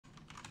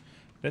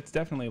That's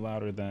definitely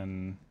louder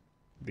than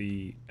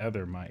the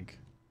other mic.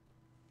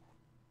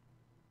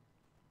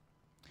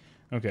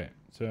 Okay,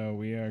 so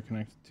we are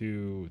connected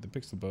to the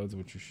Pixel Buds,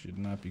 which you should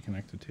not be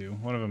connected to.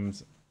 One of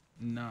them's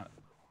not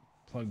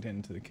plugged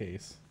into the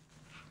case.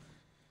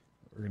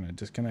 We're gonna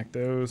disconnect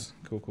those.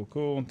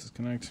 Cool.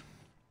 Disconnect.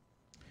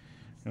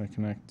 Gonna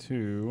connect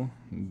to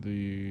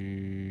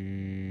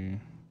the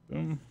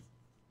boom.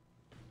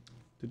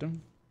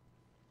 Done.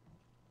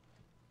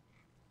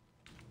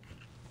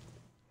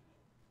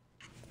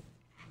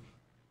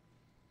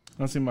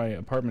 Honestly, my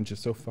apartment's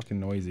just so fucking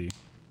noisy.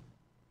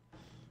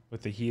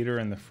 With the heater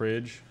and the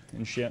fridge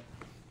and shit.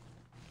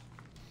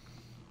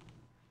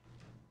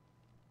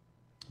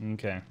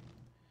 Okay.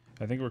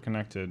 I think we're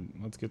connected.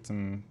 Let's get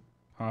some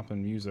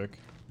poppin' music.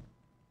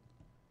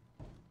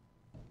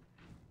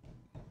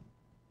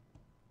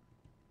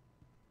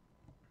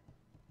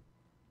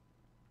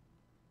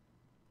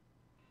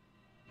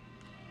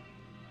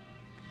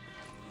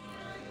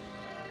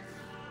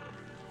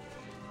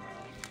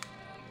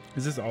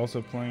 Is this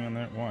also playing on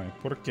there? Why?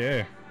 ¿Por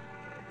qué?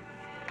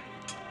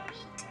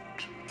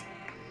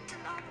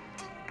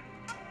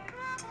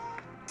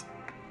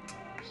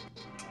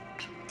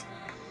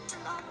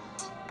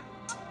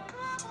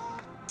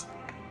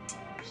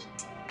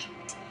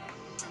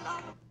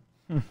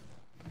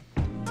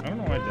 I don't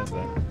know why it does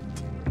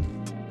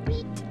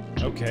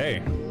that.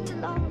 Okay.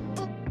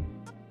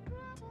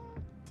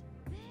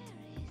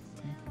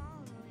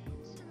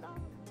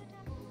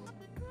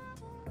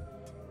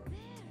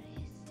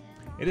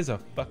 It is a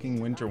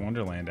fucking winter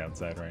wonderland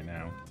outside right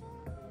now.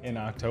 In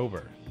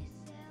October.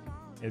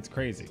 It's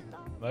crazy.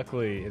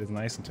 Luckily, it is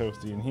nice and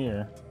toasty in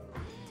here.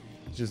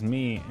 It's just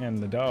me and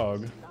the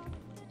dog.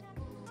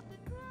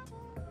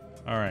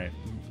 Alright,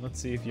 let's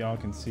see if y'all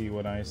can see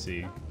what I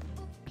see.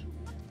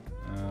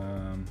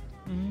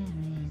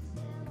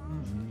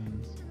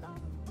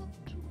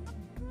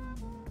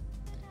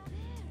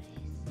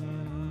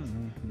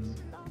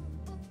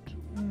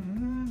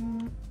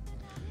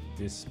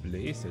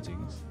 Display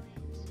settings.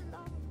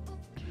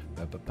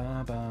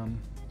 Ba-ba-ba-bum.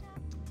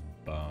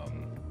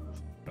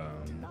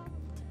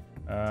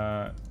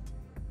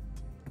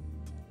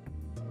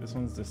 This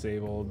one's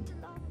disabled.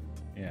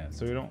 Yeah,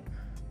 so we don't.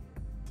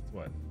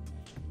 What?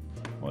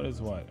 What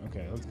is what?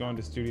 Okay, let's go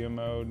into studio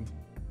mode.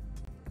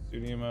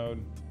 Studio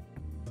mode.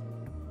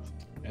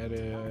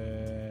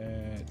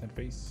 Edit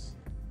interface.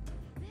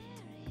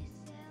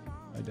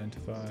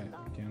 Identify.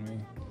 Can we?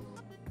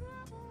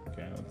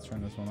 Okay, let's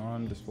turn this one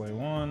on. Display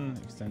 1.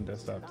 Extend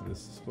desktop to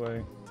this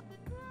display.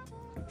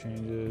 Save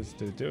changes.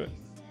 Did it do it?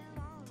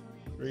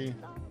 3.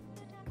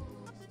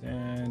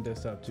 Extend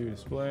desktop to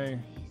display.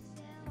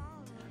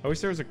 I wish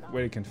there was a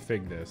way to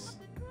config this.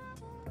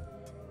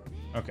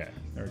 Okay,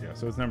 there we go.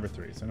 So it's number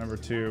 3. So number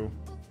 2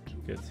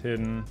 gets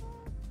hidden.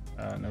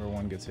 Number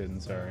 1 gets hidden,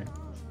 sorry.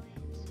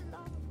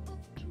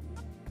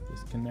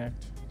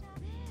 Disconnect.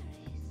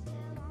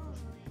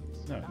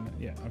 No,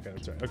 yeah, okay,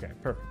 that's right. Okay,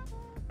 perfect.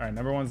 All right,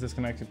 number 1's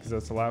disconnected because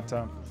that's a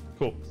laptop.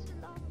 Cool.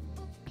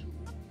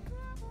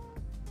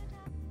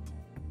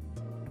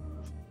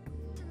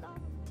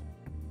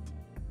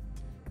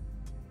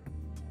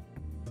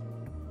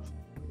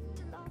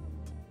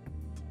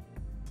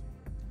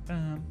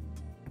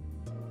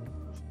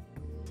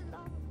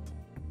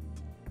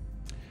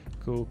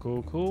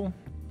 Cool.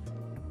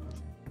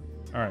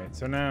 All right,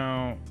 so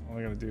now all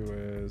I gotta do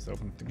is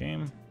open up the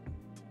game.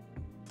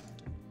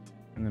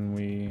 And then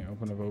we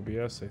open up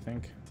OBS, I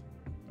think.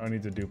 I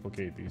need to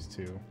duplicate these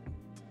two.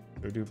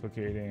 So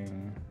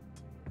duplicating,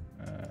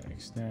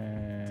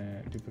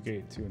 extend,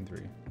 duplicate 2 and 3.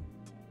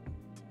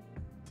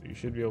 So you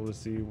should be able to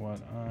see what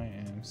I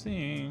am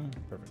seeing.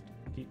 Perfect.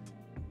 Keep.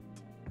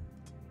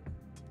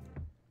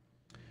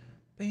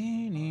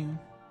 Bam.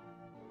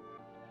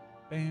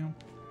 Bam.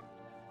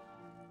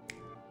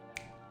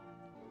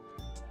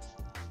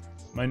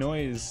 My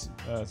noise,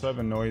 so I have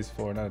a noise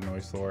floor, not a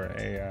noise floor,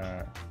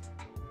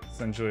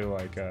 essentially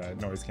like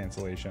noise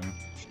cancellation.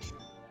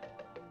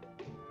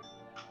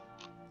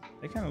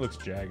 It kind of looks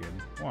jagged.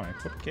 Why?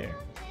 Okay.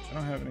 I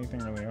don't have anything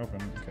really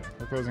open. Okay,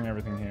 we're closing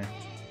everything here.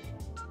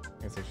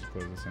 I guess I should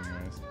close this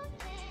anyways.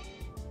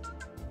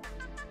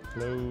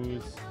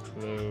 Close.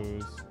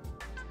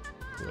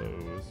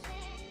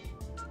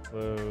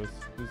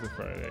 Who's the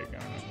fried egg? I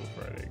don't know who the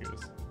fried egg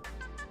is.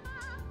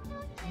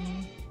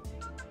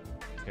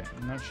 Okay,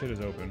 and that shit is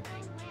open.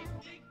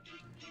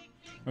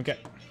 Okay.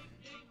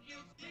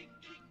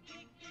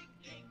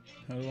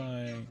 How do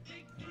I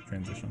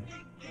transition?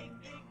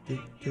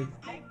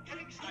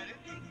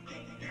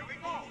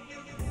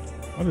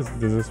 What is?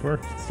 Does this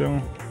work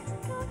still?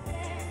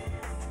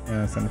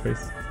 Yeah, center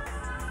face.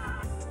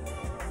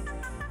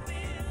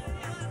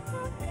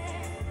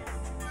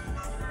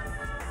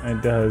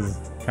 It does,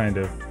 kind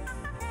of.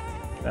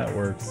 That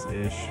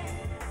works-ish.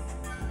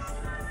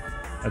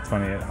 That's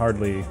funny, it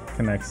hardly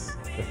connects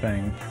the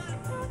thing.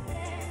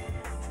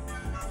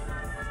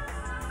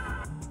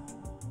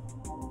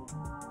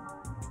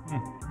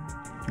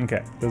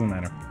 Okay, doesn't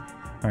matter.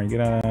 Alright, get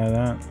out of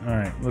that.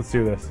 Alright, let's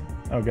do this.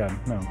 Oh god,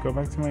 no, go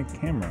back to my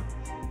camera.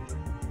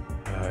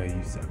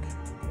 You suck.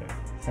 Okay,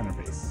 center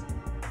base.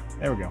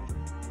 There we go.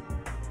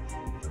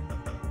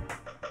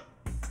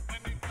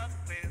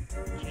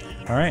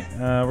 All right,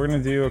 we're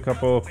gonna do a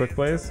couple of quick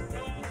plays.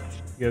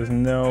 You guys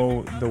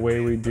know the way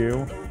we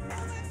do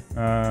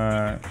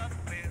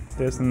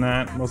this and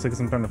that, mostly because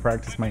I'm trying to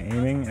practice my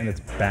aiming, and it's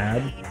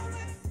bad.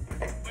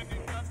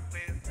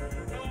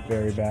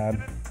 Very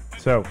bad.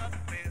 So,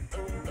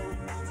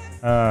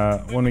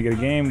 when we get a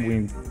game,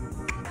 we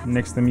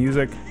nix the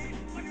music.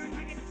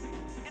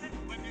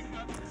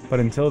 But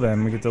until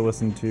then, we get to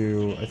listen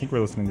to, I think we're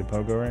listening to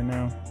Pogo right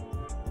now.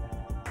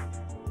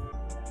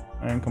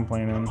 I am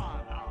complaining.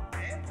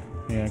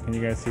 Yeah, can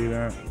you guys see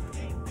that?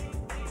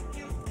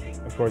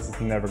 Of course,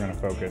 it's never going to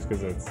focus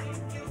because it's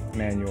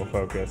manual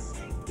focus.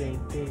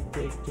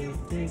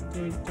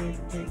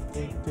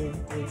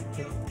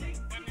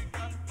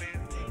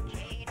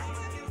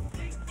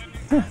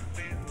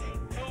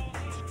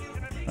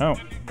 Oh,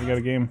 we got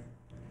a game.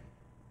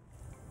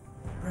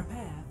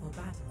 Prepare for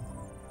battle.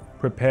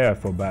 Prepare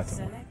for battle.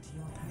 Select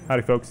your hero.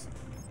 Howdy, folks.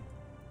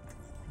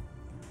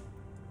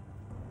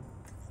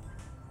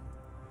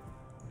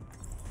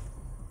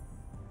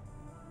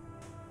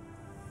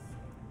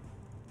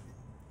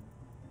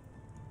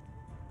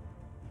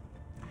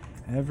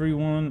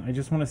 Everyone, I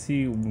just want to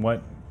see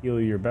what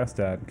heal you're best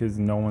at, because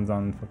no one's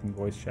on fucking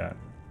voice chat.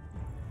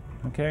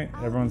 Okay,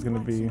 everyone's gonna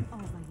be...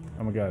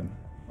 Oh my god,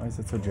 why is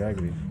it so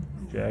jaggy?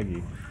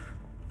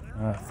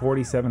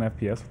 47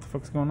 FPS, what the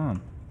fuck's going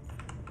on?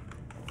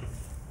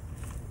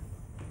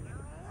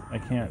 I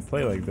can't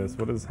play like this,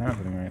 what is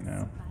happening right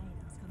now?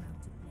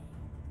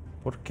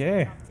 ¿Por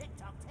qué?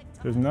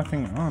 There's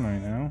nothing on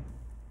right now.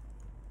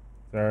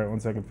 Alright, 1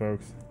 second,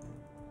 folks.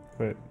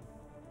 Quit.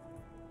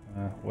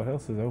 What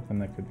else is open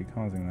that could be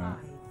causing that?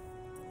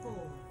 5,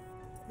 4,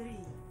 3,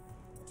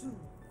 2,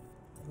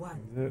 1.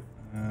 Is it?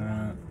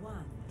 Round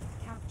 1.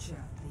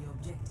 Capture the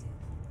objective.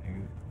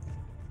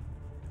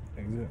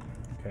 Exit.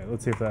 Okay,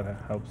 let's see if that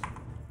helps.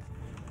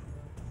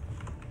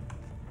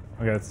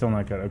 Okay, it's still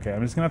not good. Okay,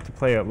 I'm just gonna have to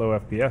play at low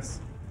FPS.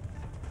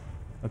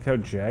 Look how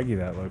jaggy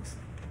that looks.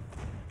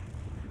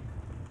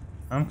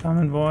 I'm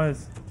coming,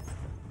 boys.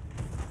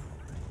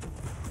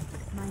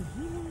 My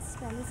healing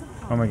spell is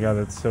upon Oh my god,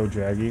 that's so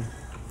jaggy.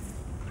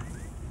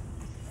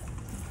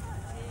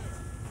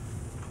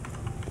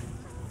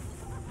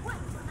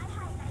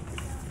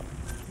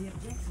 The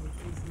objective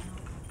is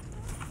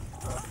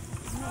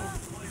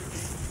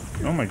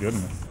now. Oh my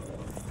goodness.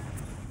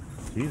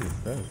 Jesus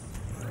Christ.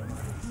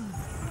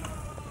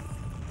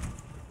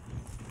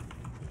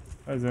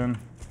 Hi, Zen.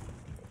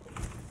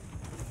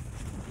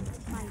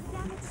 my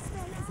damage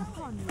spell is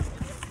upon you.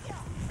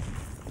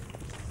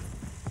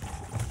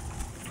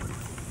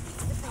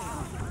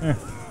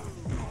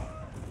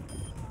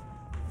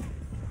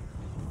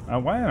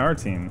 Why on our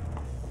team?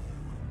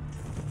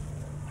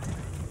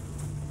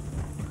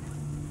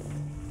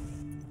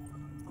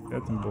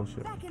 That's some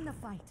bullshit. Back in the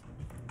fight.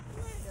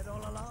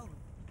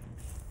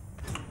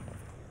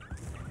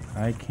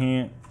 I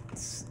can't...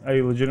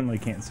 I legitimately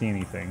can't see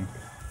anything.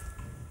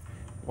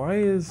 Why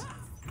is...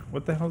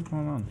 What the hell's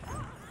going on?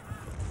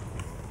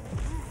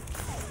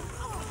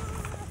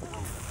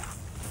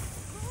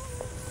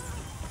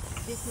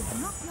 This is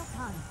not your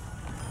time.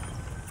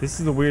 This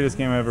is the weirdest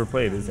game I've ever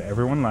played. Is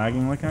everyone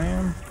lagging like I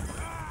am?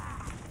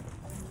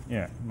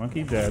 Yeah,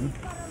 monkey dead.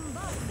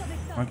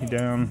 Monkey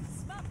down.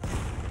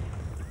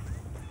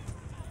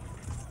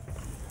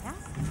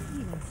 That's the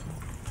healing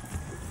spell.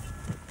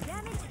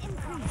 Damage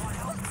increase.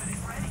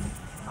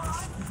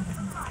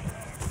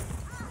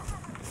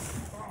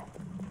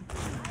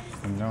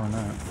 I'm knowing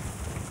that.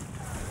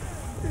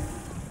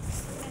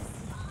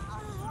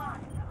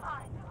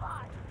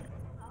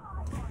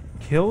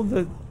 Kill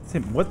the...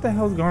 What the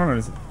hell's going on?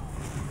 Is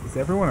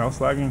everyone else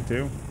lagging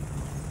too?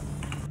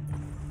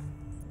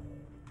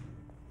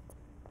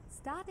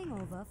 Starting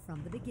over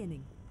from the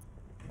beginning.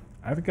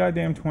 I have a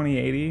goddamn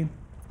 2080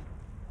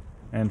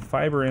 and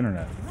fiber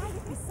internet.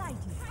 Right beside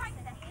you.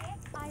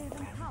 I have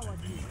empowered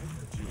you.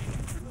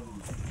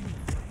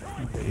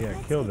 Okay, yeah,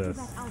 kill this.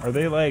 Are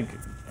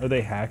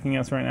they hacking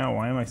us right now?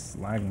 Why am I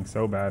lagging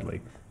so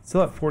badly?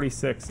 Still at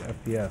 46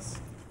 FPS.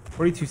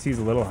 42C is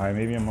a little high.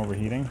 Maybe I'm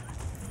overheating.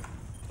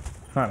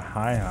 It's not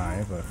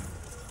high, but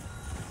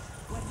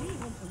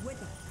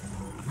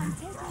I'm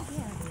taking care of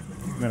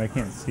you. man, I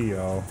can't see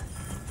y'all.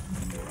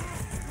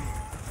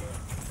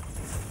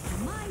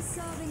 My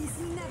servants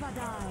never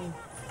die.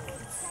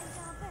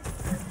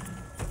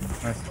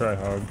 Nice try,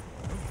 Hog.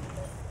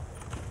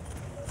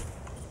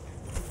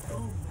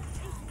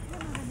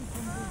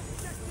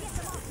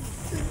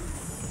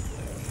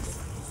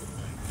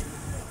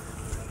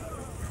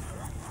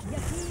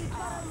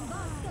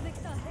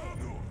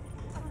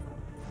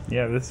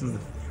 Yeah, this is the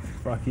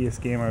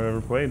fuckiest game I've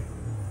ever played.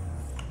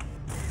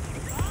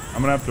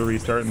 I'm gonna have to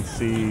restart and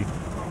see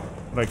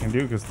what I can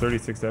do because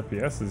 36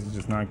 FPS is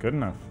just not good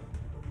enough.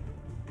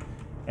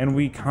 And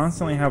we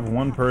constantly have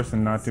one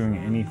person not doing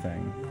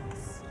anything.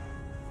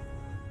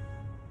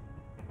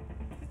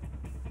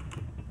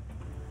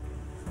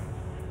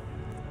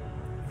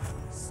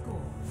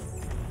 Score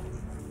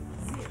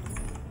 0-0.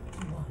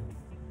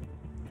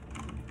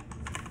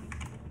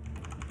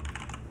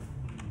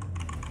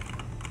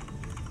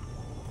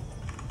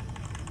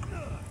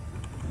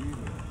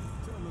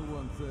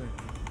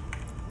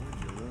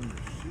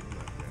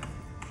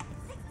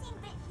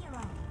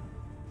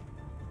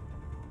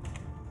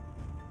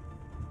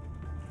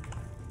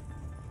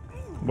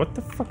 What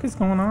the fuck is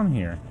going on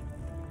here?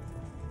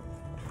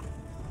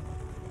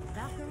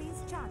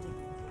 Valkyrie's charging.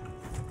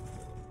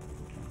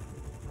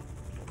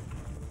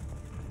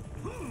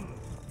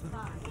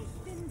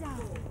 Ich bin da.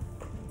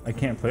 I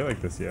can't play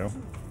like this, yo.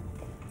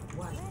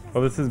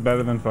 Oh, this is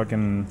better than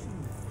fucking...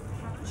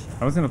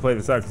 I was gonna play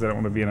this out because I don't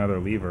want to be another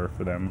lever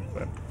for them,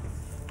 but...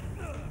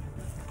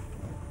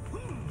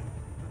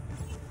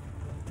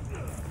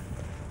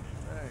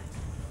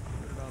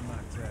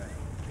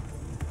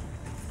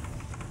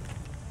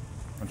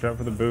 Watch out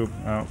for the boop.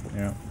 Oh,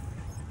 yeah.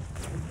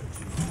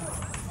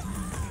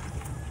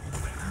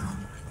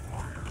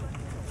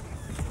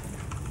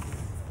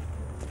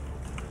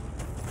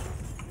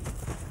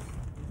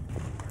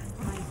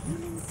 My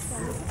human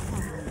soul is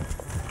upon me.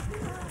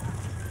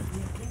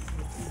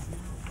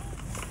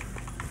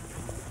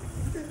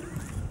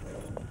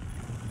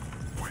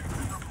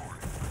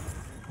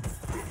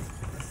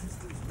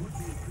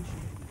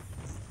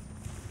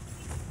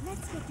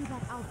 Let's get you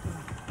back out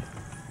there.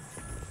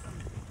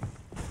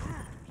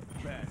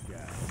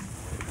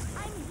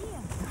 I'm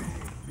here.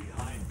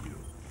 Behind you.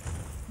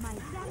 My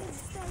damage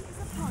spell is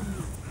upon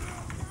you.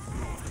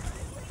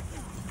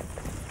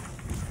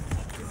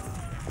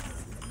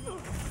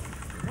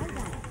 Well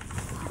done.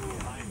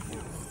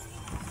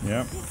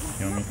 Yep.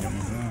 Kill me, kill me.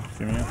 Yeah,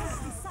 give me a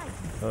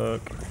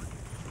hook.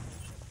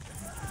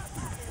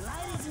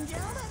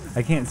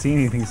 I can't see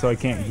anything, so I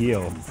can't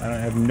heal. I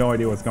have no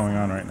idea what's going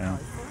on right now.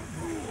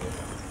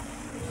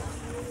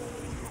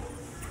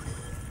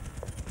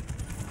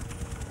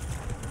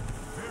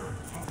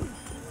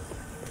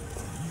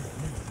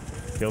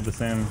 Kill the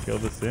sim, kill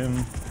the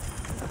sim.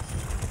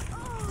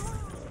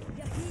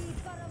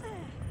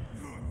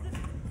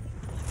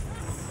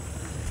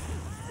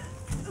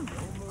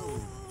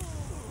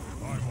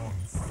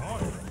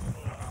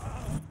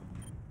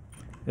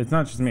 It's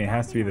not just me, it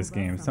has to be this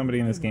game. Somebody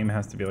in this game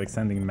has to be like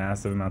sending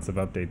massive amounts of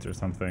updates or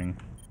something.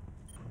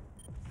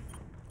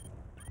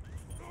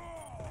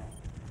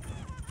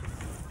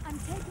 I'm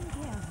taking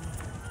care of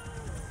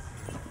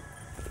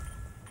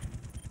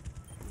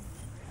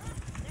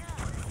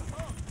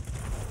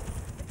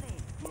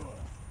you.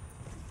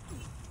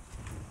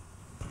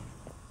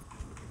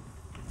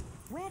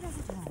 Where does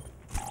it hurt?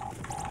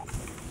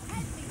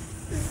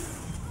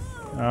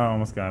 Oh,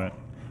 almost got it.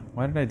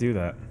 Why did I do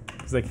that?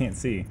 Because I can't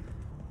see.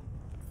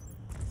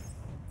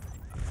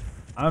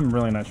 I'm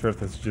really not sure if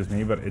this is just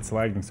me, but it's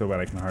lagging so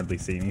bad I can hardly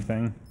see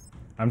anything.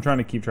 I'm trying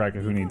to keep track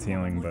of who needs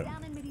healing, but...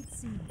 Down and ready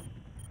soon.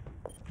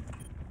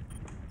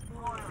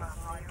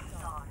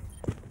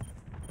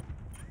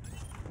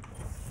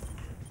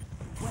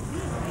 What we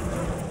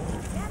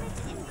bring, damage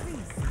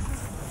increase.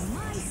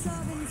 My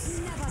servants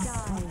never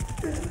die.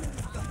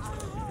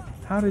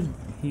 How did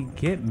he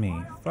get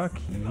me? Fuck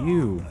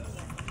you.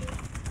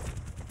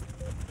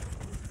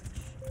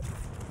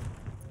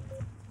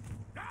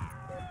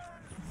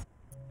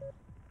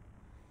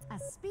 A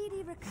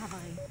speedy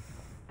recovery.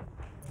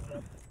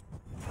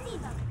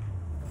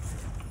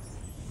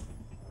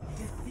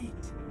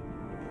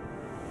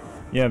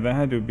 Yeah, that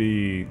had to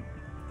be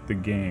the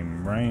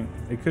game, right?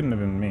 It couldn't have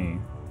been me.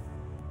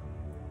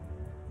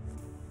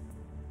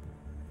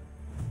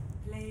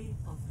 Play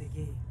of the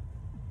game.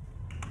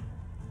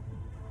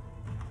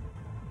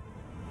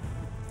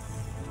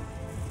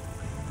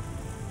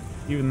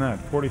 Even that,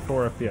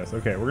 44 FPS.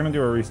 Okay, we're gonna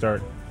do a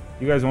restart.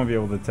 You guys won't be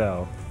able to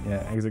tell.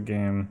 Yeah, exit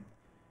game.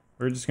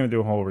 We're just gonna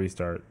do a whole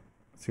restart.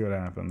 See what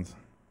happens.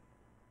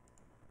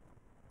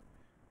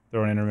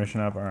 Throw an intermission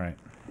up. All right.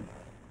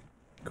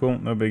 Cool.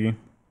 No biggie.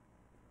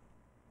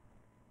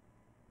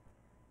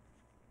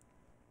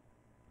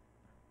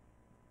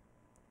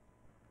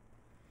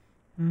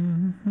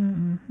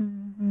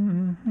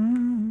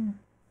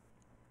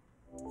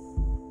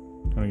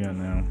 What do we got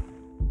now?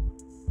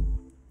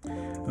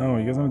 Oh,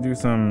 you guys want to do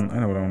some... I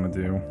know what I want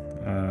to do.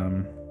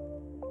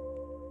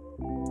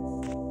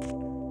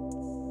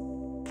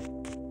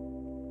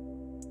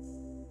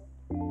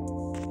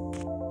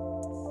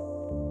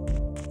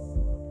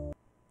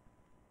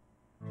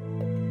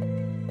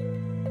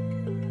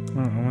 Oh,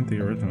 I want the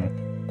original.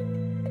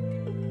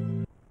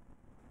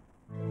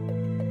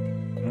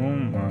 Oh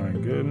my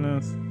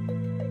goodness.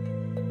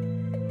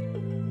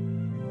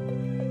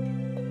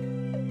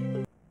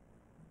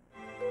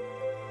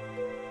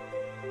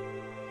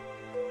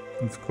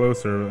 It's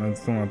closer, but that's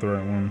still not the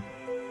right one.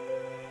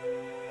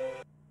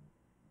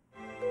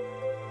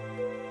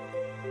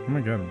 Oh my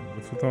god,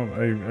 what's with all...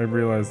 I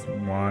realized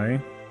why.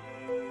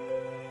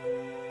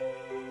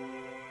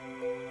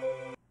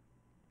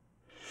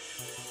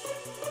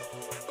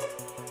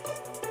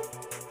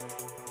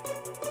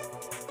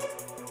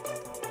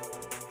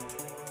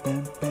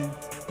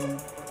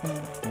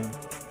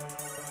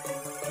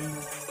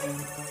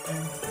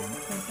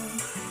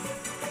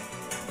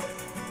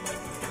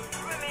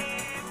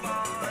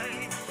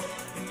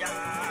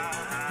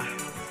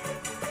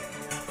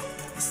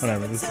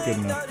 Whatever, this is good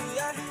enough.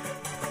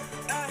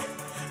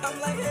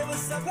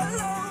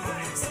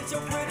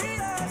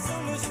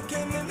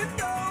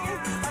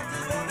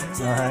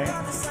 Alright.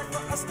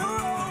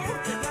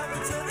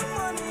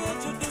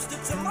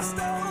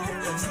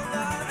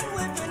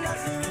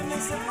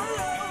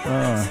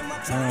 I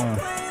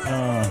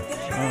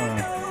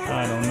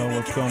don't know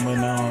what's going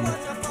on,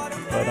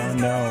 but I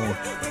know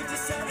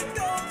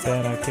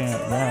that I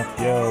can't rap,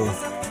 yo.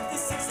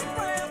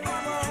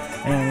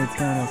 And it's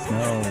gonna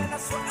snow.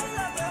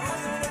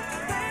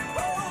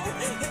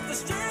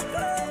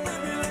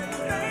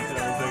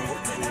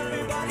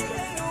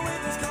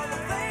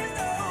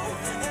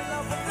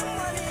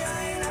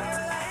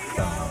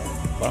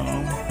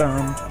 Bum,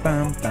 bum,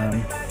 bum,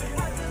 bum.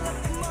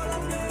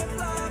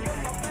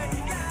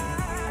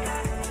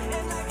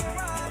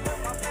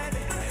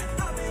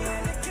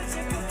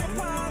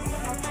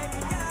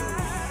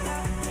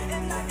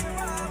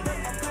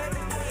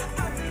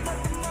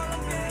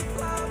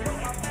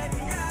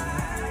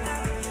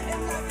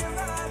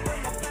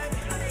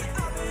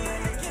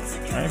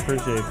 I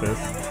appreciate this.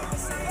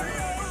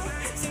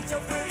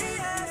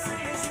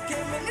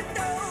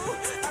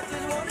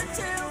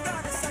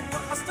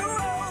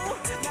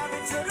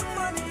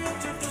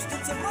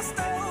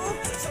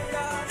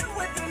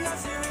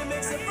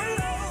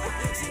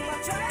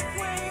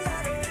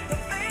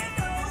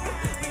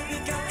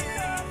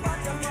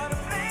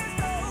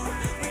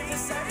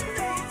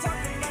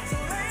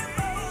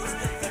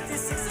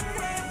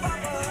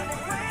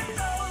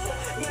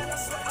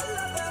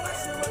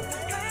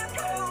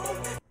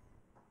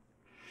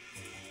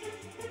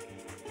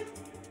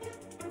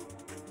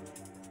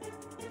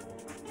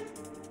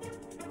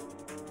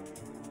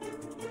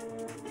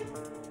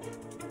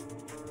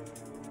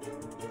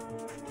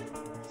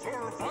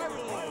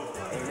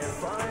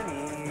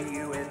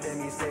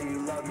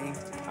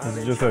 This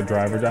is just a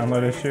driver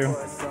download issue.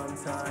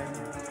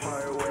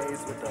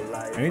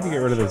 I need to get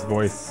rid of this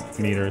voice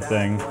meter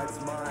thing.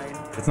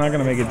 It's not going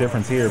to make a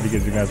difference here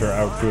because you guys are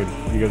out to it.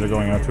 You guys are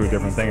going out to a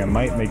different thing. It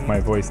might make my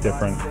voice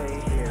different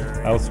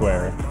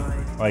elsewhere,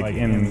 like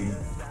in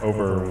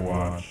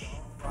Overwatch.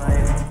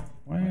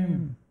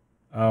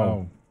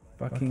 Oh,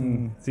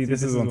 fucking! See,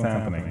 this is what's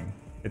happening.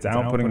 It's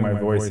outputting my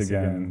voice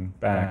again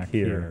back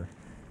here.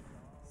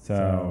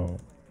 So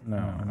no,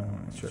 I don't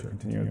want to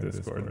continue with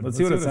Discord. Let's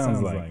see what it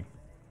sounds like.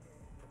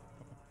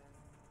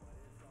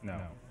 No.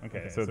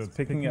 Okay, so it's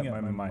picking up my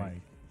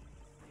mic.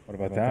 What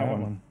about that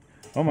one?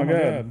 Oh my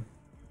god.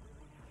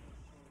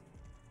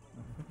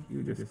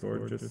 You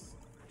Discord, just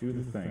do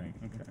the thing.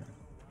 Okay.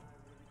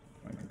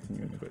 I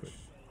continue to Twitch.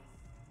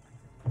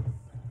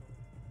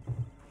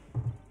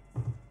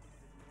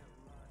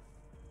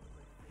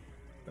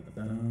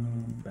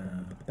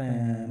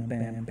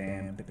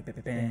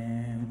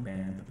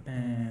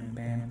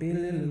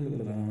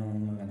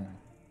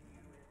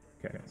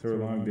 Okay, so we're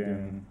logged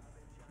in.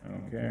 I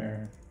don't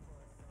care.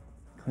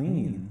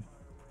 Clean.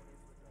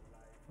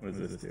 What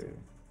does this do?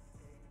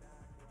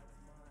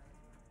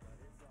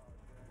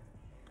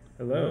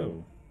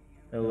 Hello.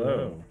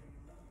 Hello.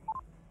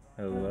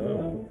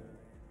 Hello.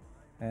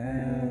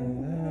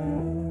 Hello.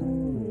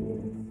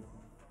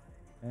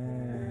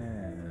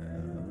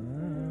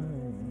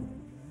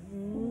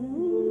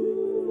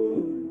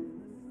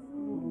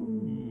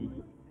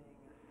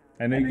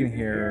 I know you can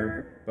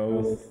hear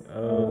both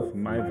of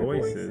my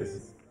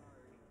voices.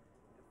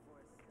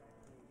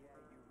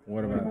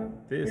 What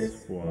about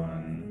this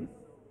one?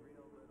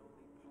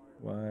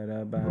 What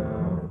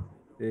about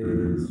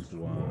this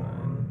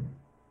one?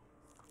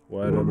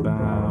 What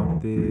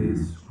about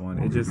this one?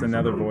 It's just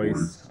another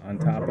voice on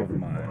top of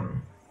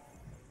mine.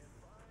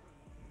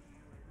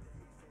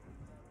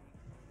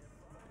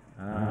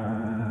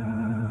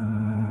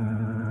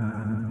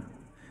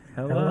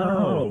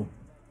 Hello.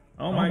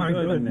 Oh my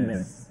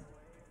goodness.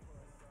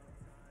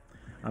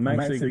 I'm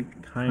actually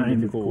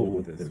kind of cool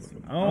with this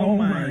one. Oh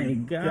my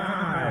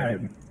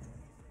god.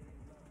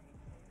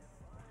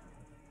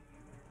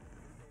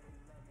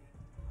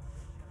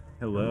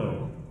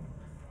 Hello.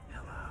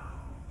 Hello.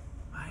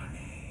 My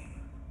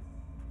name.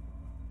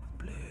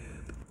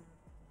 Bloob.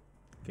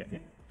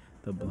 Okay.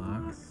 The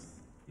Blocks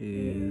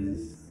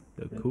is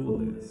the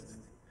coolest.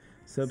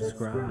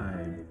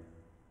 Subscribe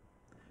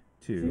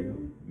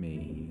to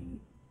me.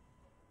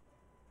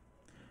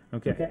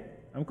 Okay.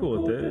 I'm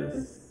cool with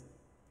this.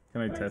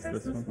 Can I test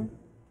this one?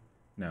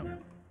 No.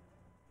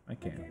 I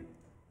can't.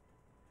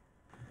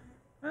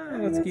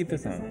 Let's keep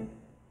this on.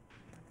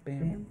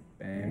 Bam,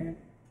 bam,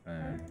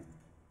 bam.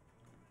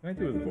 Can I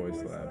do a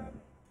voice lab?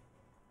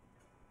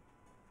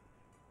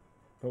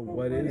 But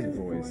what is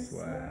voice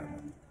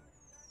lab?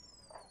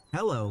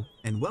 Hello,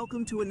 and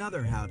welcome to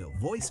another How to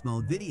Voice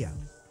Mode video.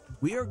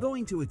 We are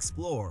going to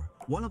explore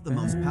one of the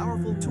most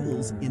powerful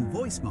tools in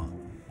voice mode,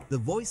 the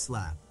Voice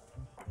Lab.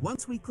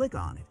 Once we click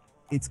on it,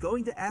 it's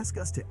going to ask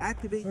us to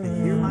activate the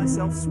Hear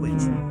Myself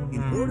switch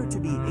in order to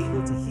be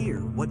able to hear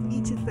what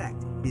each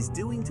effect is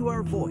doing to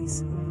our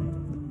voice.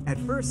 At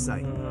first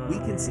sight, we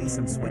can see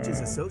some switches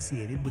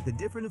associated with the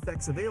different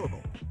effects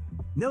available.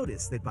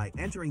 Notice that by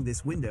entering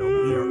this window,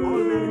 we are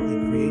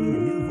automatically creating a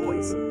new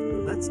voice.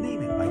 Let's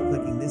name it by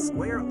clicking this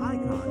square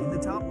icon in the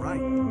top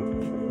right.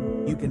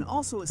 You can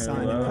also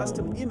assign a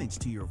custom image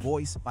to your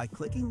voice by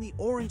clicking the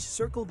orange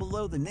circle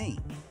below the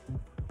name.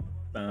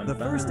 The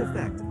first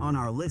effect on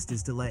our list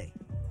is delay.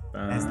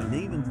 As the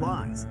name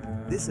implies,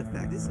 this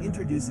effect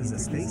introduces a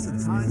space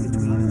of time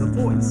between the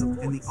voice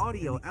and the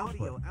audio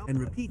output and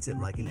repeats it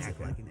like an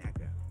echo.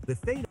 The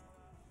fade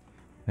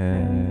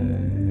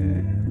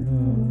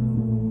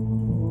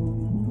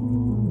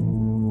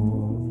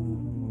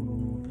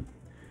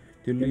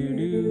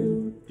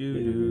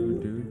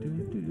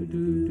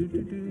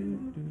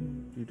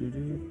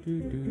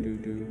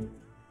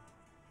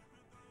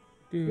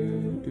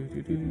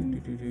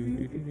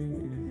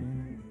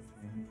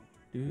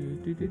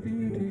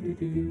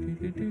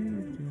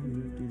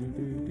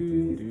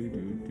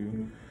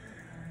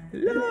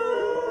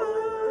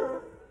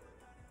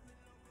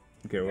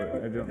Okay, well,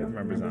 I don't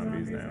remember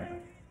zombies now.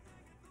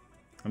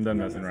 I'm done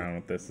messing around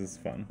with this. This is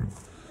fun.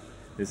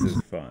 This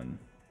is fun.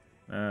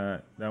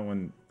 That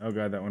one, oh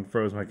god, that one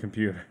froze my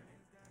computer.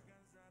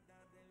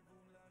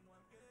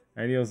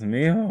 Adios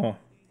mijo.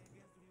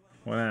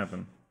 What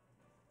happened?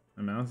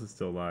 My mouse is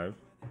still alive.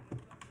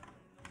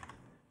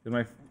 Did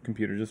my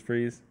computer just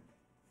freeze?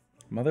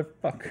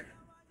 Motherfucker.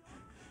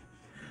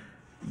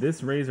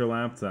 This Razer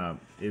laptop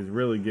is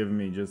really giving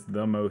me just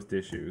the most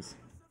issues.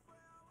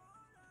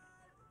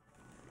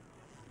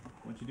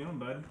 What you doing,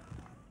 bud?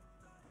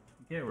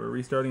 Okay, we're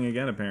restarting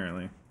again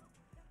apparently.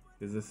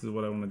 Because this is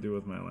what I want to do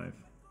with my life.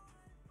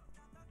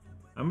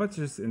 I'm about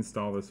to just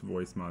install this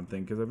voice mod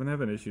thing because I've been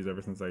having issues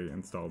ever since I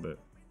installed it.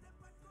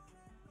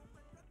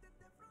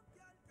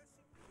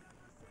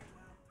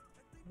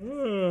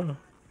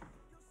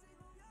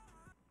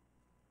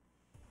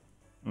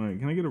 Alright,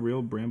 can I get a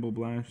real Bramble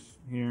Blast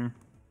here?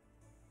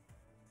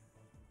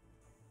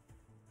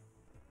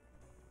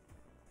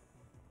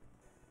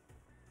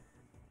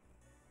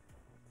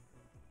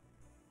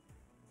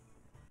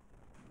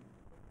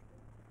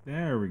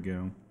 There we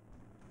go.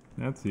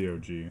 That's the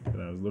OG that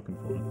I was looking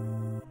for.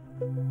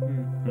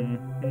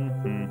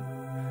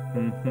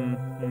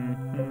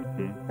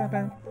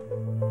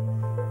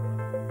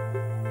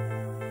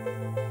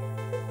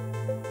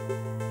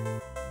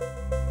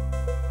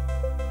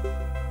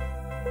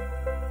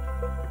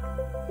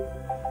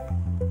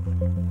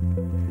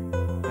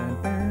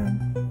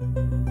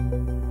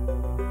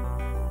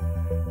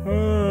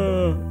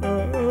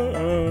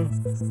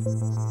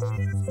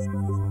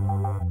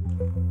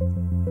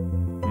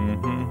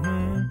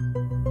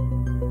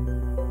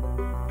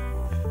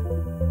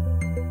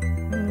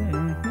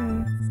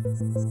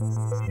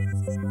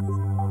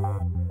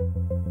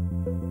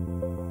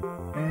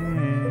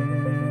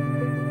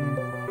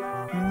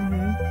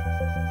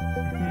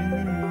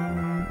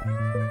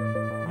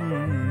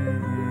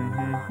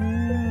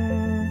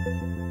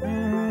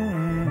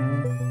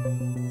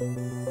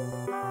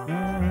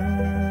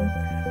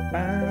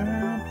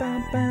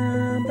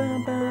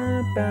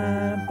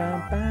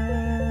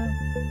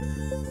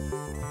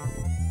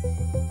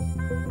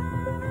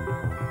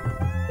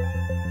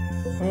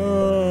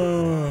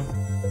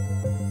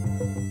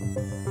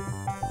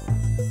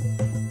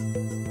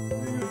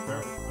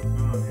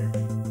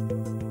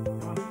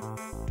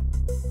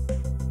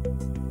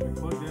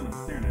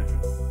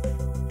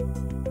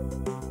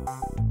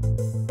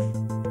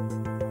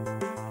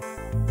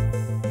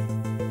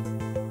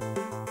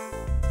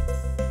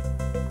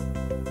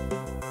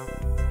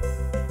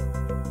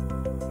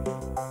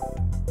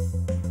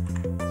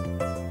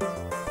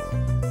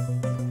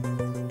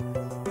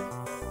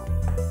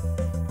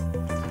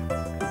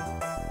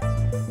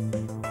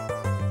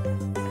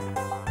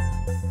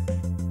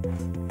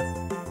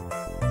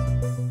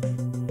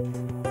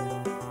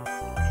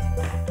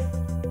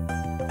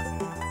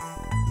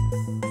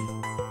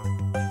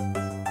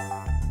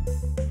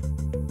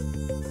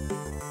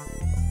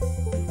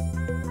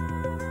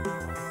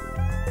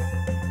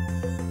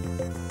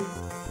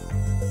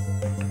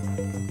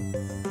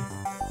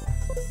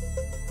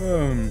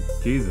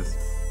 Jesus.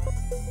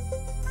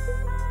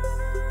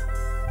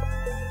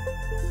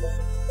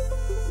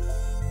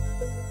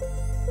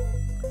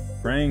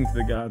 Praying to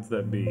the gods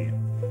that be,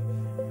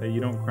 that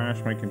you don't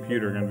crash my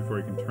computer again before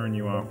I can turn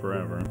you off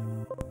forever.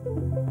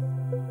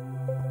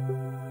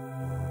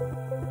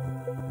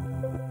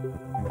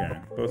 Okay,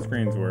 both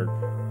screens work.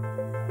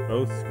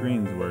 Both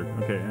screens work.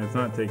 Okay, and it's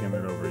not taking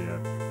it over yet.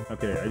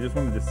 Okay, I just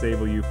want to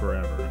disable you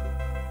forever.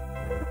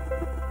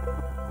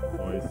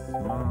 Voice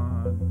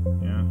mod.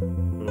 Yeah,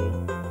 cool.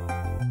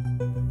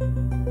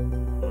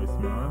 Voice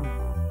mod.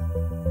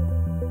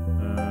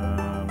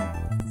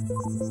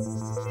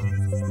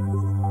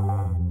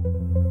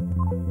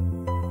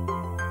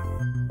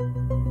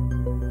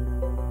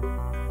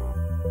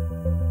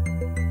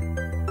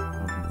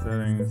 Open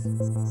settings.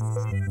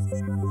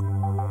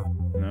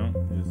 No,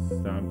 just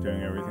stop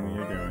doing everything that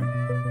you're doing.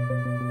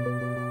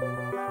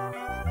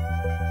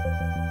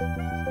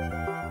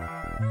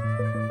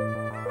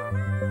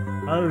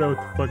 I don't know what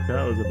the fuck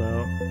that was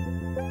about.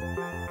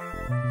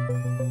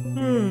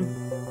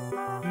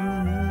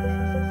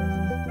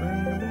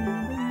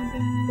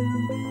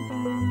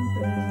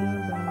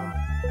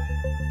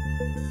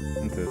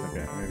 What's this?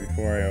 Okay, maybe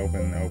before I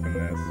open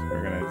this,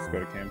 we're gonna just go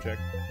to cam check.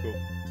 Cool.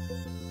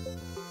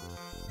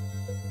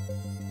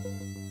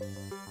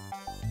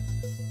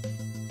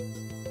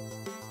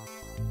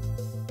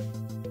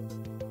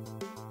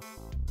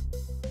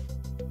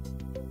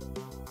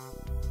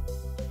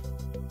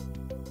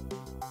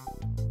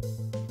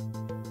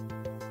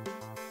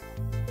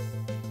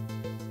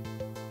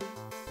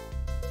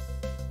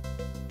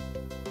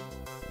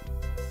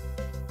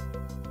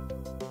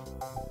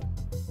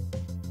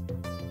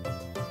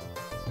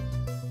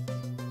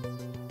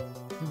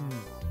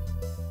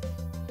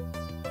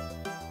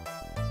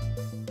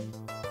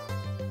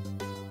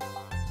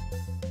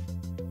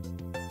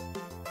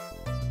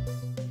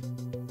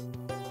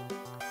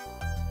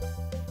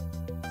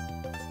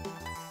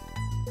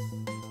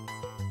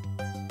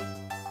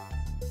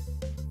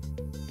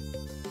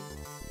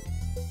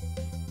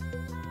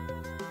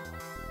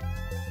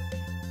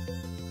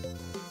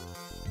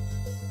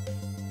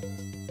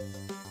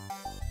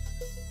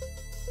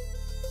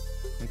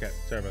 Okay,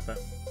 sorry about that.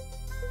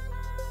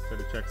 Got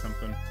to check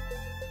something.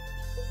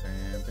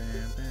 Bam,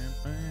 bam, bam,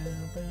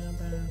 bam, bam,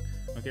 bam.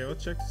 Okay,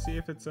 let's check to see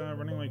if it's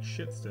running like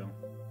shit still.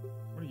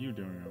 What are you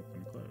doing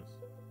open, close?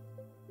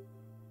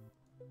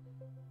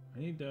 I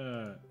need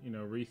to, you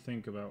know,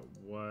 rethink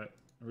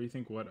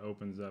what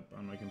opens up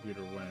on my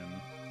computer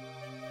when.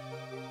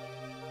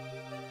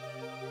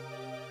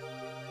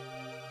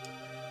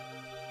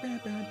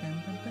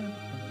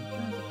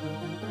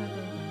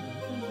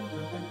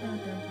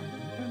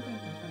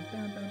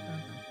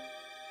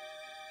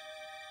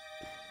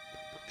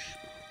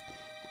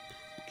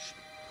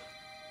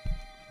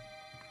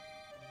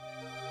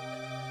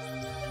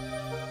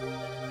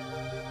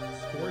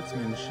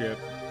 Sportsmanship.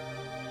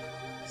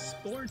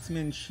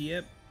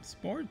 Sportsmanship.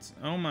 Sports.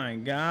 Oh my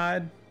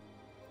god.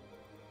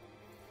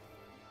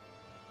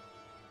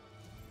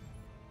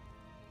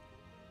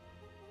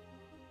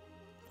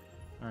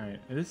 Alright,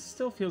 this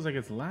still feels like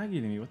it's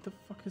laggy to me. What the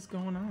fuck is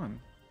going on?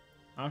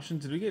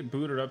 Options, did we get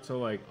booted up to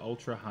like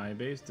ultra high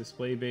base,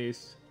 display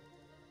base?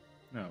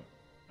 No.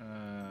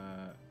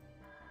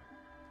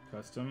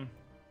 Custom?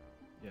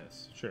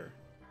 Yes, sure.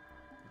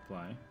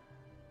 Apply.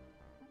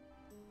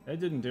 That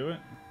didn't do it.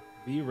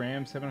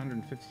 VRAM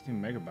 752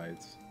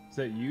 megabytes. Is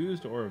that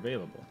used or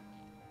available?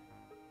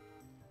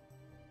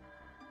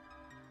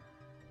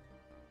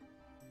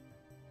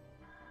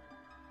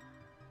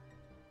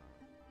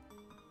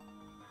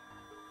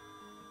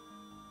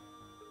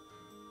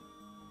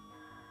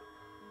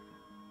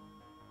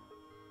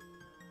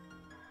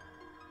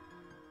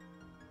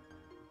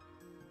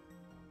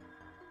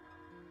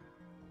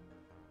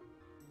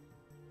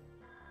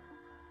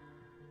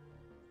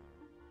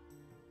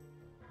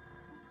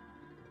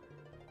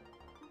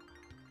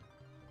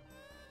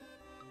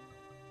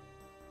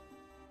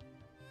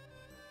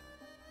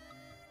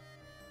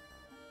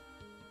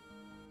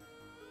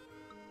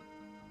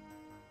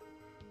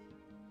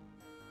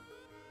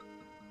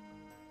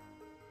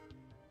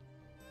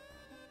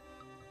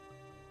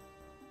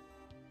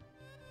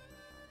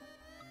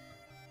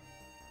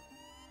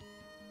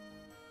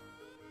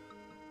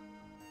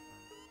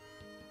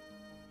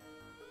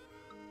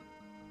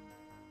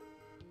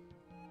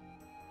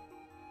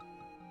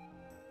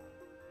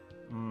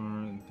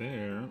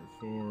 There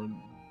for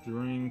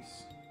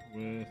drinks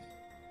with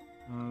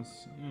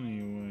us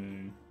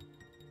anyway.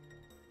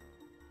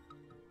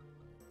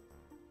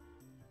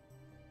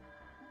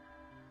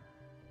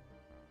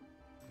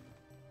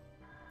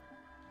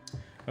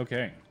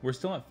 Okay, we're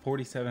still at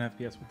 47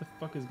 FPS. What the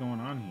fuck is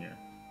going on here?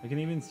 I can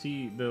even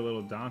see the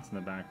little dots in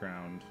the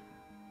background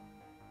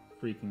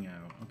freaking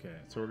out. Okay,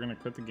 so we're gonna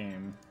quit the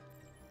game.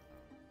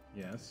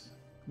 Yes.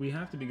 We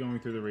have to be going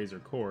through the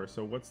Razer Core,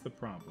 so what's the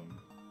problem?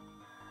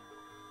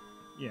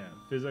 Yeah,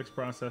 PhysX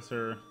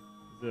processor,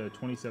 the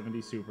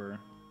 2070 Super.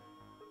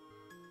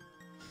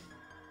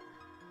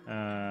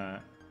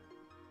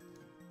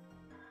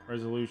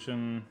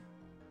 Resolution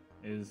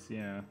is,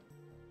 yeah,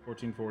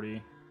 1440.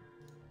 I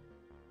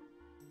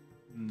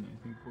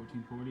think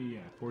 1440,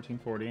 yeah,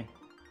 1440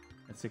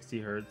 at 60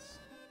 hertz.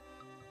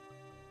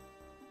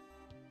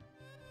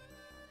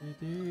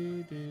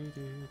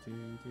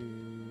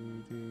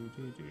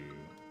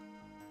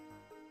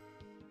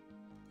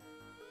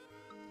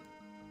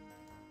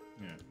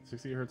 Yeah,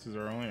 60 hertz is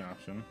our only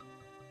option.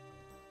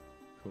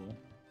 Cool.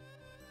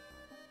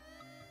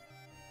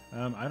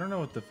 I don't know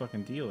what the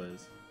fucking deal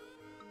is.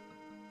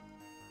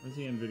 Where's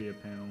the NVIDIA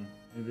panel?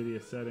 NVIDIA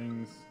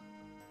settings.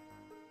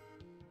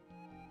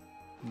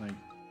 Like,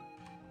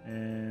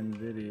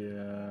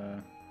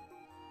 NVIDIA.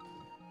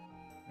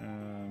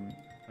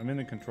 I'm in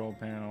the control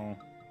panel.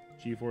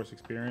 GeForce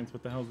Experience.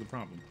 What the hell's the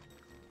problem?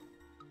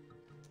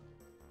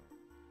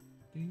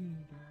 I've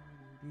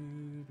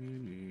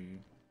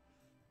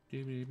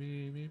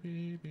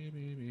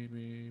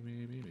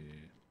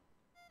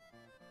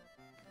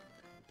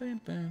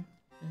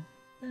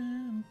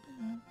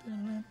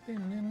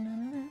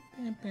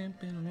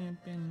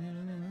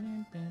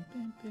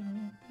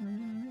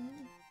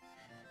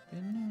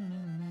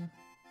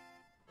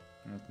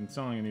been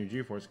installing a new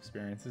GeForce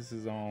Experience. This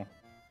is all...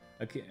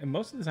 Okay, and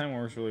most of the time it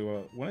works really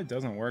well. When it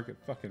doesn't work, it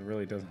fucking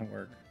really doesn't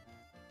work.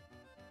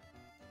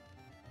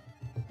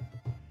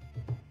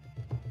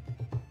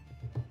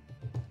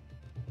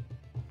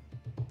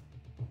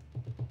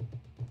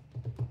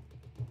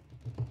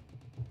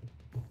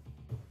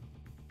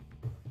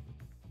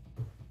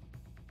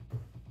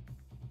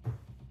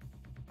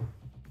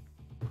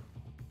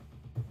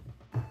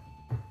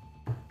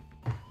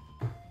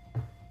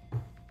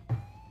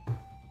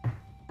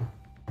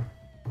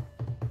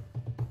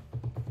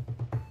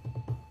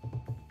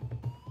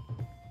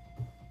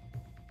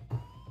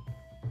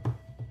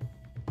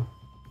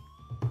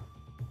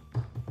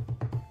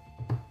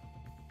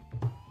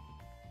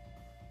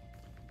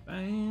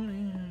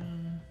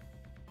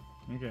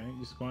 Okay,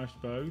 you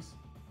squashed bugs?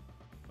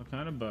 What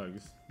kind of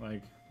bugs?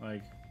 Like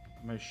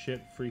my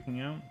shit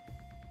freaking out?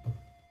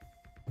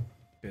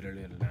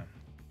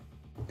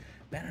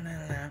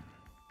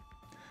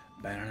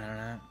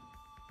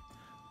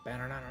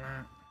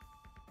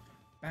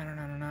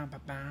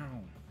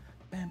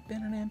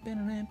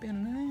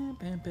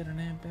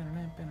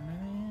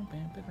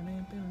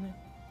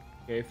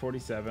 Okay,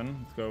 47.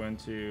 Let's go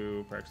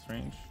into practice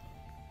range.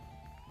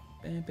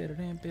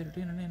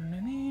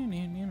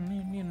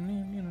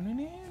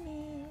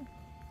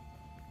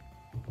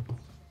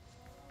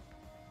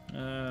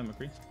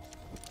 McCree.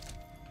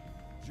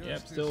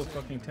 Yep, still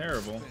fucking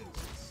terrible.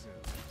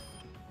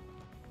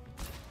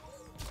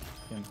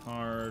 Can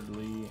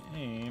hardly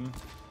aim.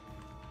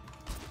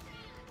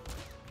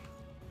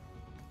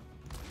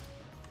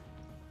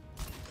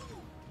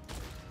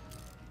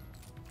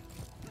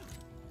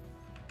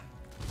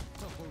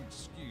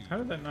 How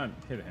did that not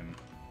hit him?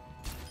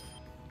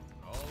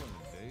 All in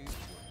a day's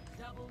work.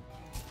 Double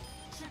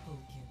kill. Triple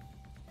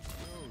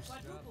kill.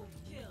 Quadruple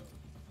kill.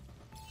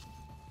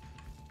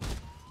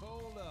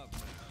 Hold up,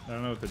 man. I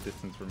don't know what the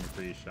distance from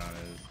McCree's shot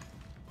is.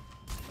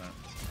 But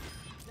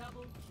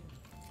Double kill.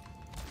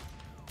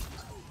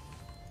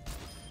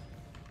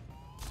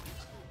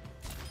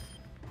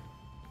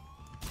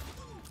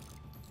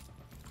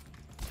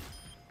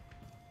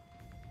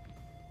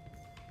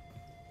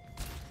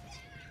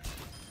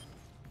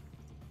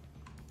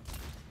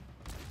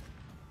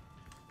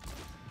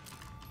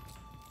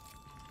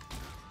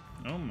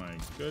 oh my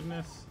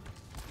goodness.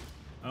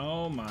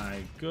 Oh my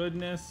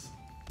goodness.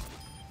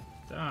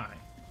 Die.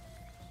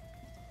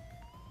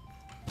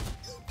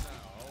 Now,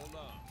 hold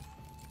on.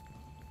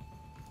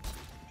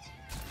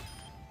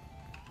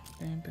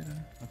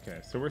 Okay,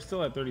 so we're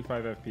still at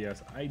 35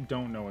 FPS. I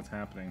don't know what's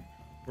happening.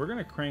 We're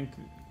gonna crank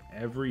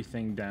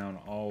everything down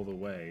all the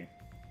way.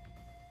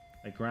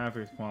 Like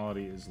graphics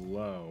quality is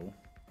low.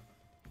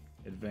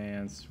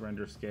 Advanced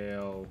render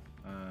scale,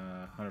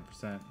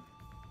 100%.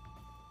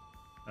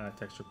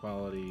 Texture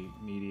quality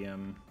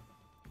medium.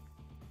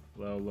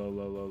 Low, low,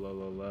 low, low, low,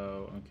 low,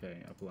 low. Okay,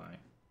 apply.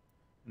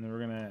 And then we're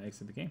gonna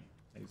exit the game.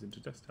 Exit to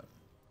desktop.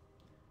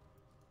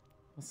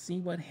 We'll see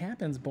what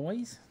happens,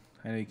 boys.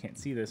 I know you can't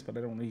see this, but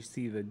I don't want you to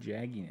see the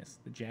jagginess.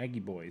 The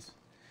jaggy boys.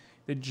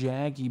 The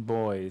jaggy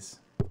boys.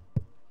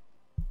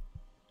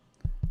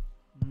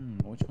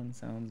 Which one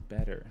sounds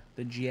better?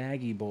 The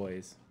jaggy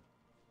boys.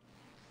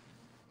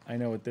 I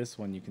know with this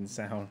one you can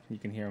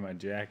hear my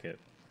jacket.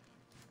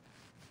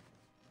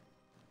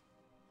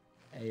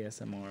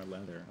 ASMR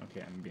leather.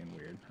 Okay, I'm being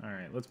weird.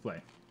 Alright, let's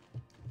play.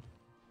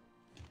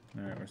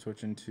 Alright, we're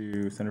switching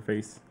to center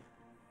face.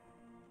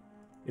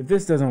 If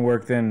this doesn't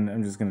work, then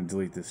I'm just gonna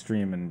delete the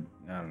stream and,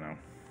 I don't know,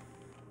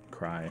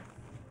 cry.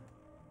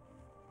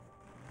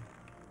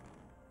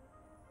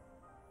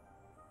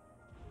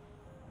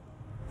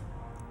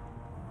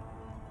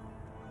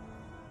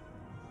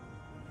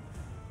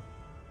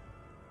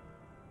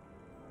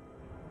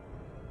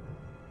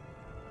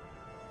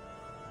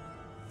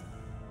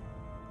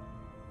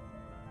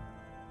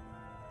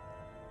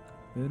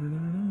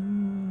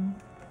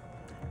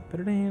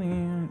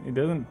 It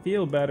doesn't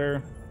feel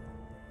better,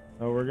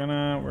 so we're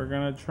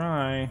gonna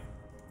try.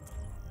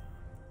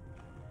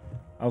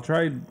 I'll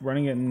try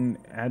running it in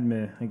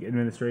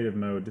administrative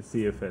mode to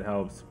see if it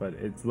helps, but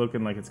it's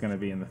looking like it's gonna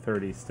be in the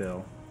 30s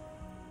still.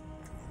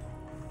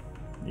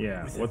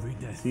 Yeah. With What? every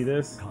death See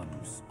this?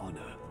 comes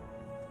honor.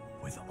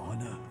 With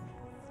honor,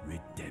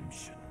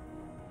 redemption.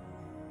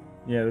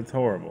 Yeah, that's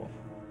horrible.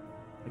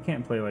 I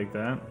can't play like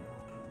that.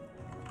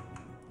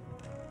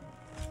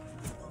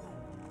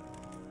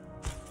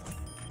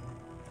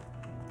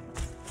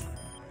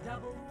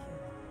 Double kill.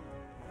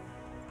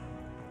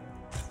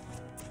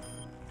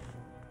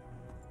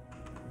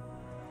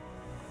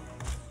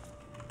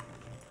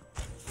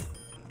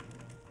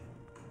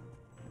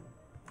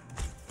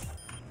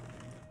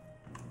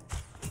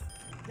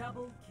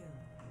 Double kill.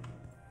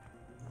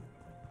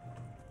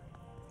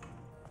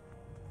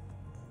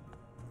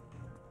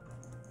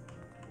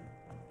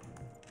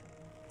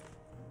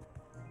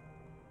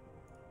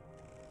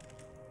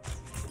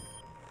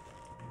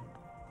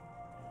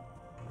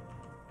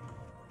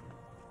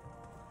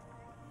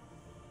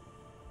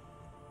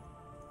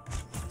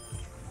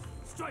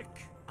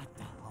 Strike at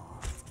the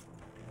heart.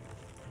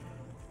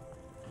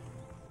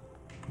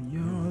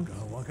 You're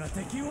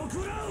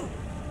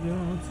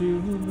to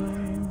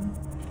blame.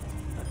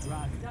 The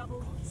dragon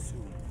Double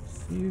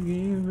consumes. You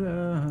gave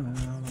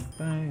love a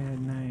bad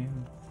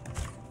name.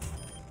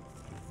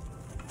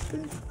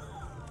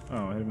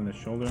 Oh, I hit him in the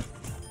shoulder.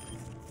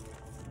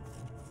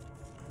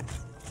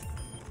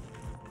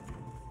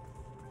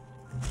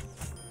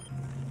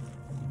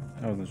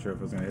 I wasn't sure if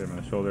I was gonna hit him in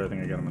the shoulder. I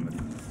think I got him on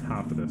the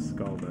top of the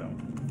skull though.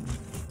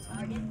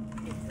 target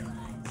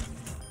neutralized.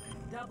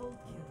 Double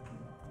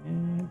kill.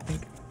 And I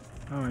think.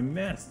 Oh, I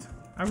missed.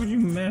 How would you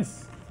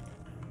miss?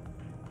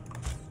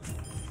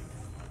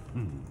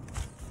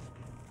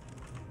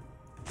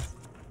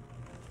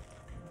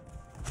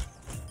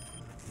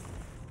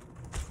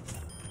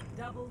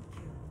 Double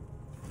kill.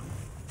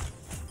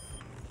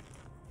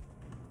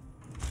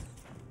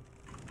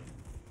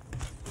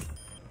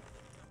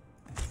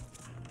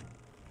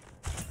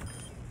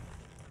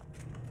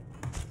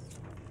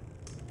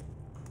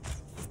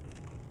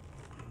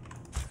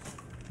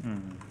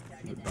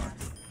 Good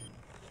box.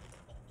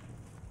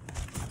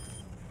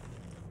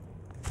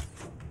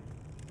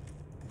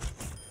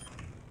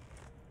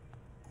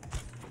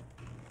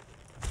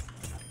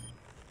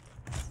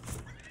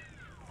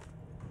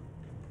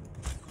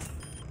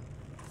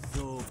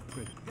 So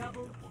predictable.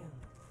 Double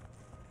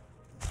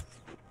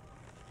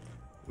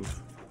kill.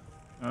 Oof.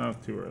 Oh,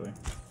 too early.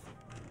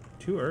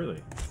 Too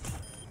early.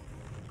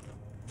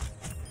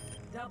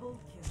 Double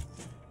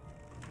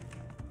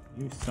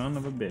kill. You son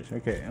of a bitch.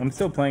 Okay, I'm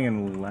still playing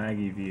in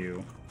laggy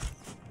view.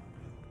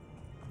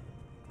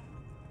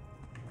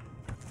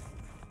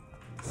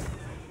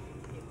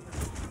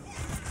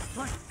 Strike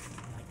like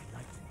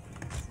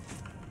lightning.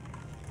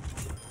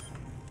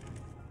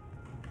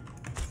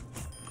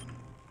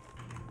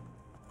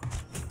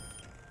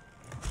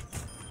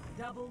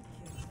 Double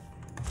kill.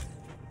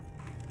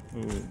 Oh,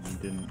 you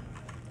didn't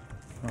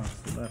cross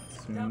the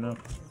left soon Double enough.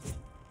 kill.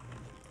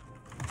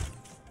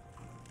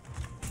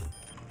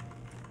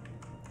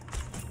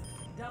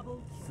 Double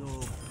So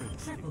kill. Triple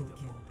predictable.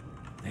 kill.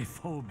 They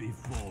fall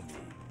before me,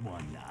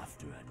 one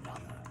after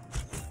another.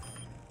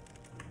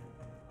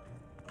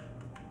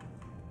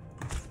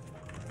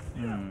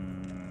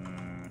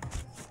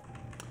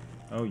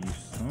 Oh, you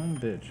son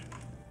of a bitch.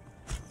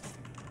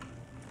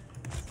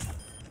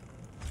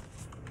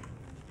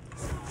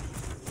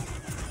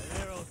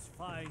 Arrows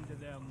find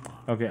their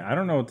mark. Okay, I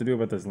don't know what to do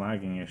about this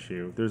lagging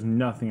issue. There's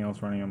nothing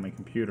else running on my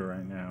computer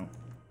right now.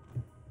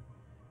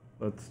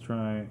 Let's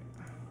try... I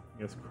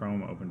guess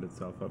Chrome opened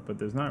itself up, but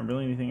there's not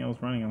really anything else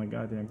running on the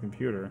goddamn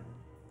computer.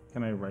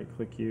 Can I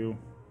right-click you?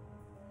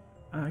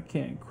 I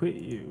can't quit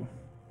you.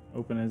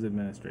 Open as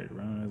administrator.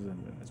 Run as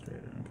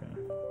administrator. Okay.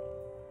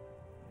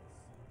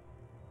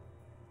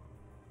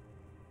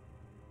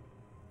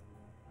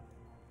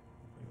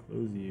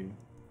 Close you.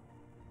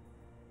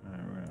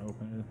 Alright, we're gonna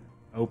open it.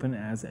 Open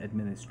as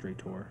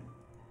administrator.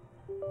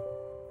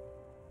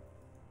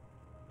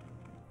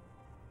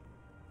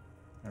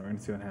 Alright, we're gonna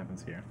see what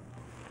happens here.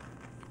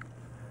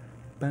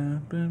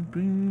 Bum, bum,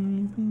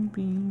 bing, bing,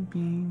 bing,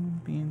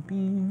 bing, bing,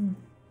 bing.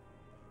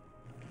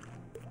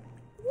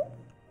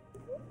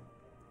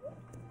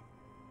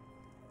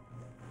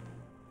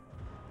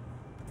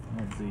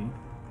 Let's see.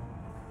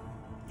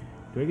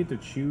 Do I get to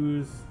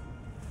choose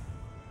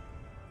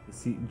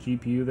the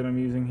GPU that I'm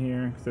using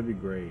here? Because that'd be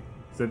great.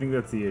 Because I think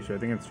that's the issue. I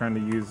think it's trying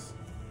to use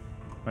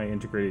my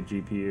integrated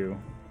GPU.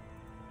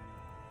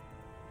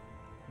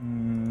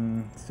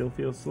 Still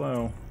feels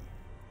slow.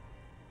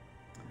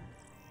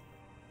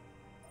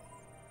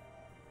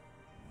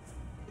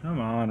 Come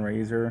on,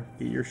 Razer.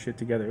 Get your shit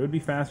together. It would be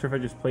faster if I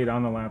just played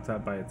on the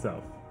laptop by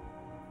itself.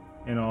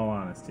 In all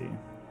honesty.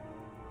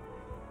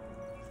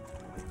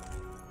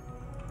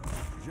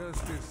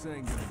 Justice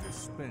ain't gonna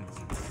dispense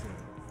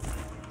itself.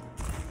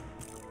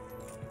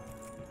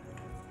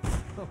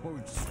 Oh,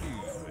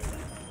 excuse me.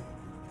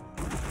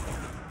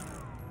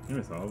 You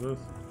miss all of those?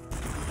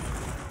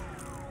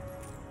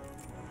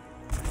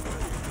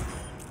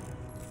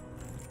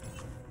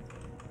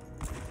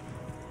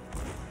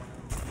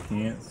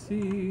 Can't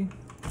see.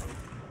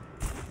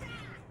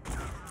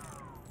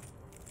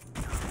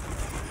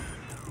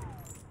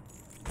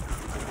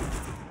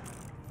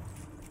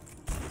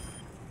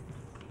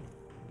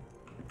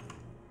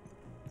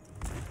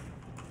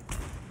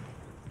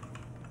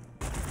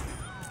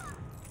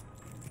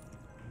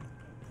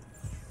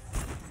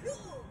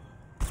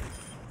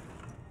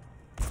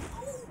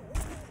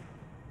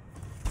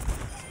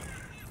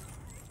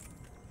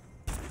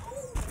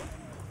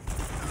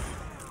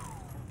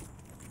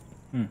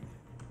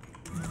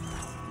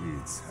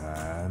 It's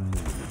hand.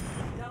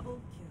 Double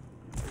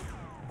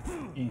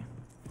kill.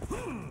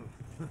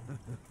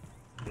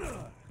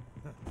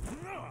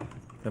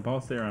 The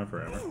ball stay around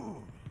forever.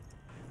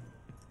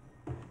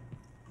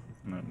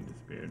 Not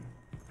disappeared.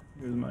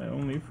 He was my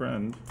only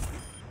friend.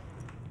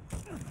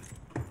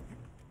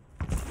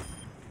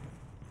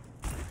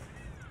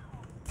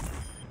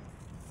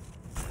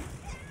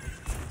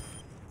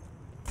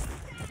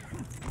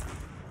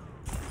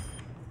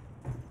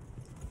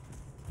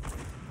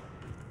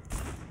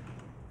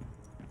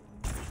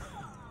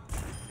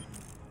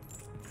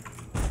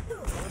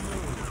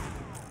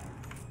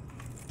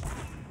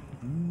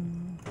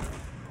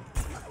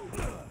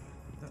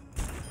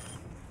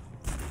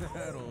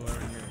 That'll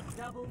learn you.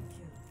 Double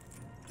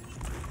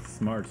kill.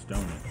 Smarts, don't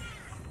it?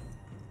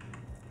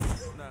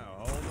 Now,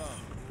 hold on.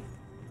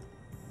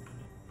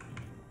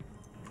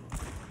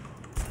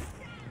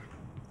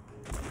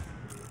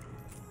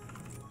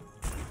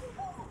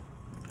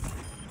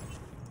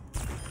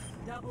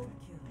 Double kill.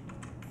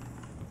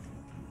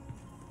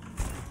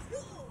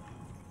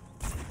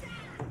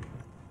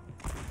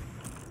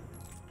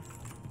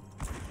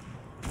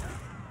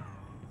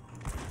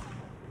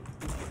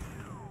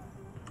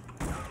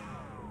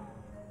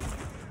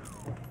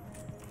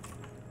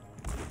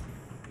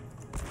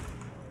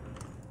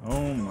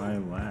 Oh my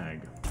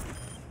lag.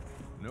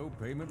 No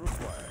payment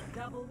required.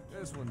 Double kill.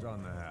 This one's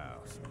on the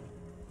house.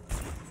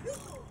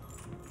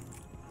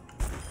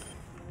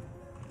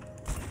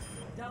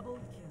 Double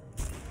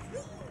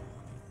kill.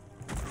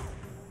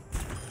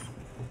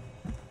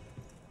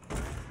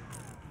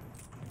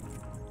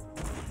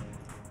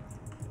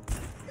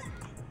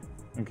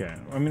 Okay,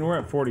 I mean we're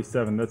at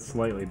 47, that's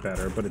slightly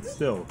better, but it's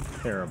still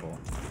terrible.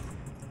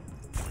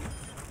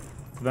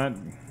 So that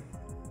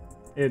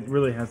it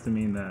really has to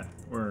mean that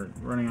we're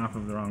running off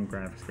of the wrong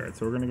graphics card.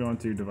 So we're gonna go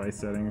into device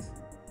settings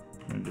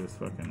and just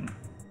fucking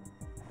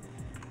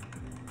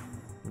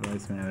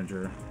device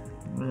manager.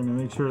 We're gonna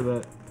make sure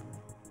that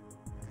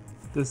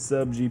this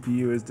sub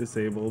GPU is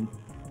disabled.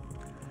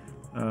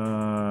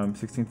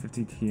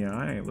 1650 Ti,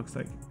 it looks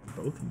like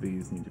both of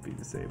these need to be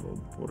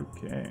disabled.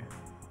 Okay.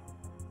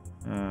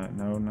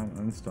 No, not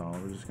install.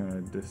 We're just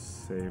gonna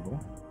disable.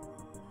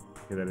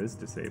 Okay, that is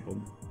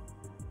disabled.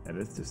 That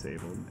is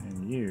disabled,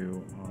 and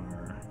you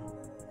are.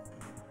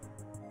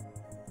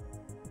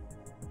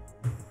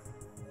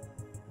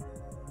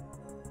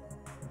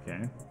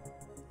 Okay. I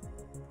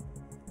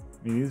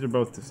mean, these are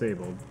both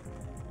disabled.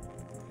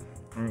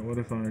 Alright, what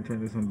if I turn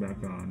this one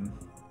back on?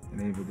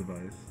 Enable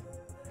device.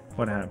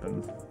 What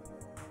happens?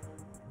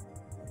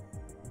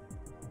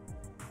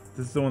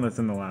 This is the one that's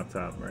in the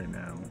laptop right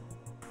now.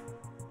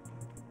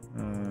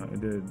 I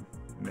did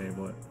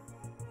enable it.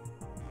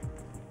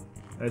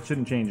 That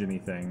shouldn't change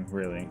anything,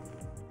 really.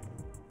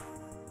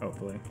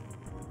 Hopefully.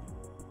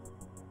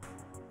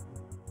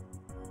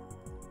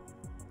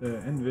 The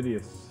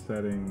NVIDIA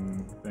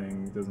setting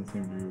thing doesn't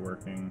seem to be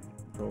working.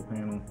 Control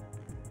panel.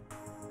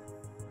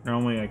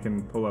 Normally I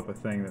can pull up a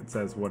thing that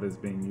says what is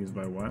being used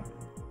by what.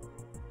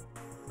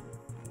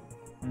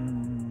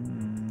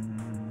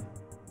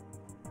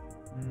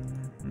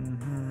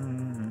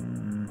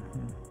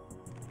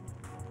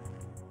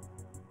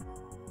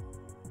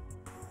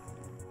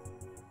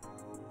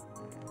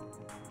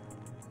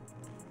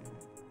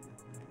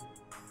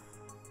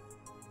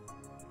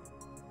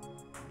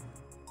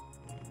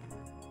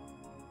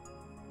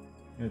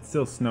 It's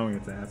still snowing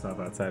its ass off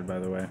outside, by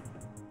the way.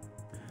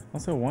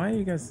 Also, why are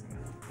you guys...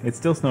 It's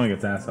still snowing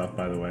its ass off,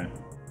 by the way.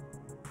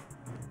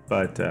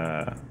 But,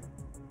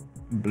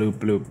 bloop,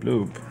 bloop,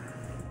 bloop.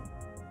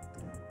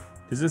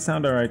 Does this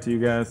sound alright to you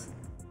guys?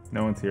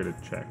 No one's here to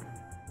check.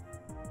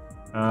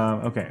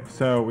 Okay,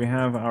 so we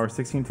have our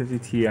 1650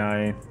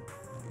 Ti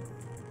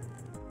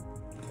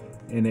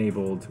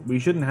enabled. We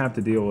shouldn't have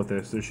to deal with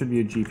this. There should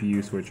be a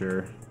GPU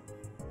switcher.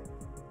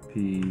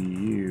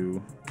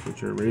 PU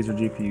switcher, Razer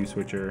GPU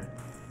switcher.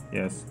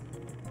 Yes.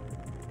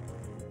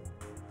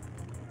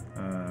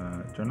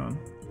 Turn on.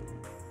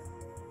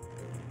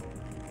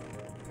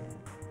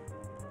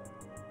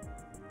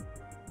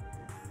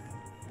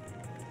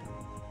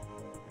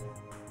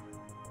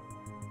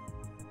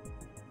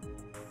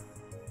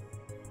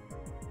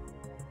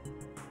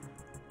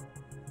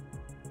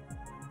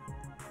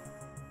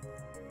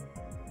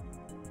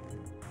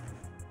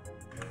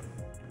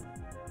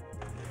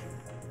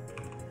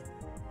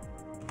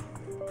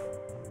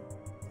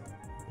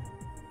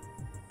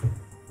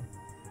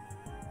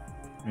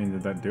 I mean,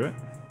 did that do it?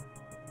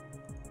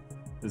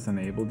 Is this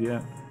enabled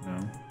yet?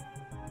 No.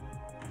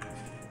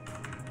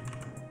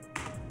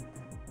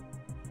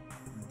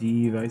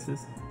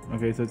 Devices?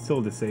 Okay, so it's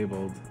still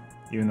disabled,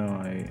 even though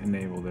I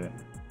enabled it.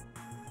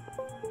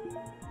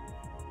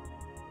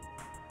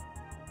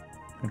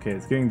 Okay,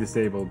 it's getting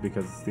disabled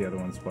because the other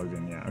one's plugged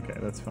in. Yeah, okay,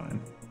 that's fine.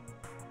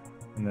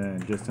 And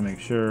then just to make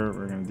sure,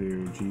 we're gonna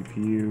do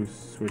GPU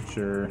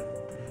switcher,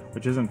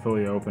 which isn't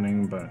fully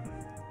opening, but...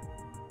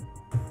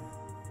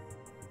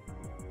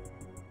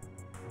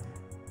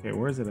 Okay,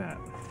 where's it at?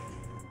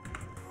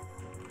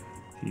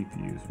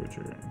 TPU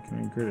switcher.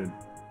 Can we create a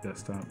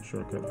desktop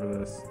shortcut for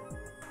this?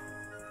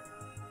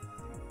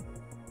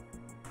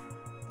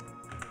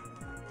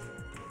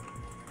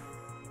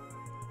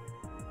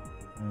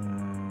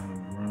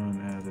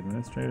 Run as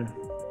administrator,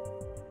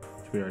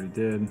 which we already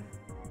did.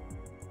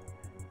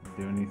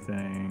 Do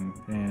anything?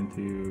 Pan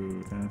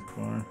to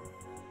taskbar.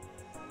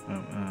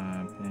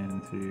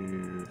 Pan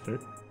to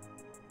start.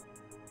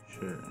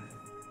 Sure.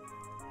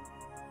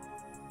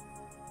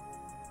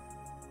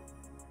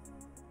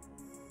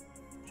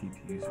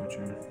 GPU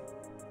switcher.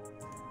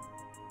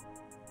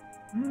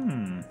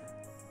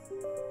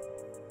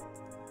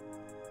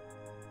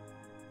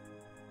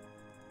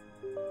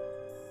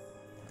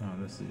 Oh,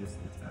 this is just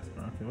the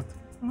taskbar. Okay, what's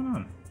going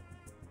on?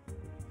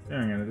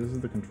 Staring at it, this is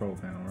the control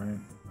panel, right?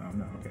 Oh,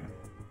 no, okay.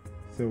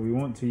 So we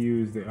want to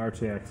use the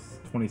RTX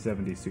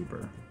 2070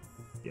 Super.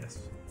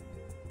 Yes.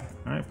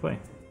 Alright, play.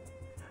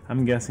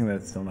 I'm guessing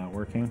that's still not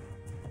working.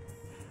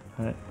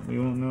 But we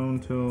won't know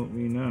until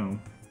we know.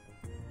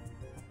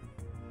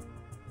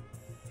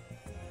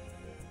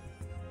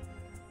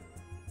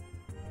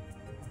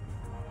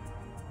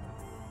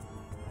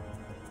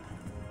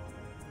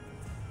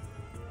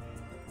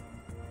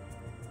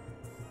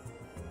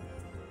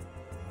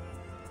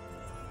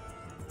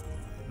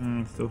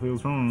 Still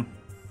feels wrong.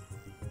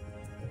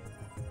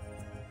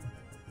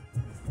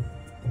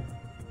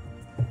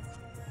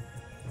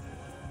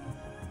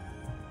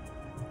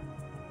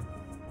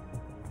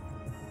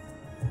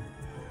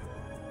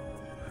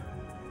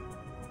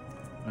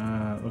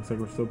 Looks like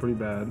we're still pretty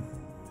bad.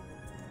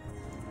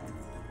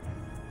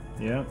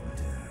 Yep.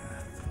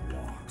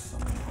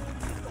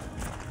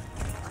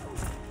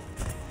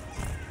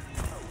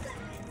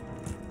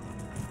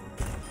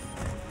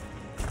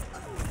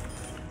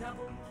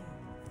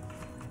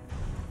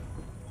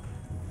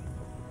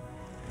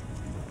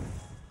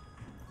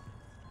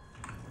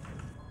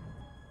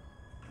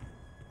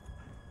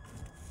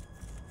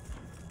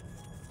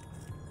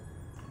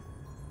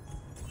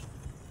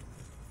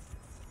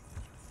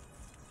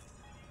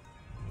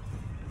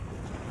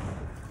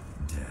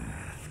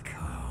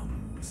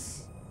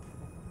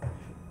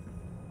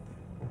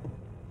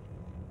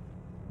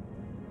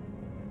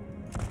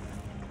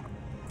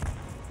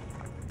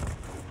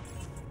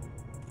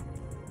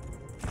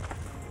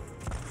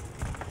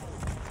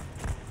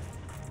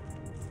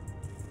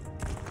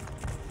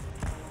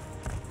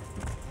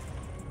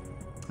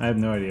 I have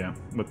no idea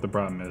what the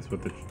problem is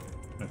with the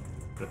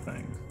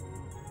things.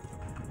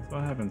 So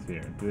what happens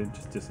here? Do they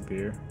just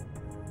disappear?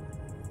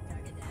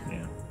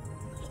 Yeah.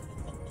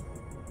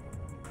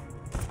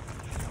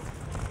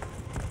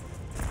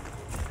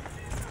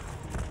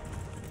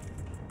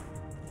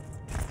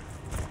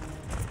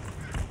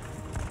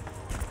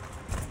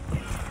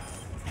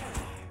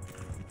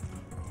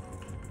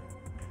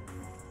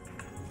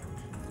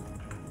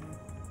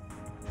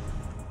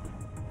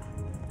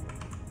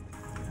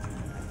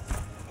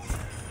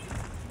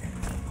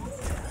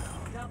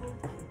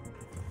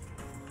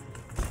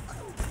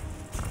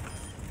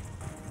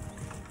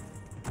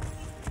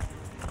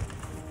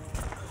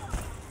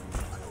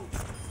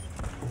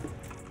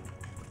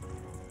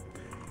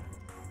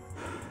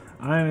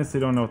 I honestly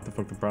don't know what the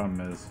fuck the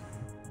problem is.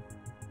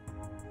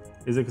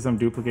 Is it because I'm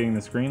duplicating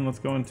the screen? Let's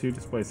go into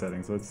display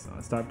settings. Let's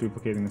stop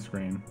duplicating the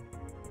screen.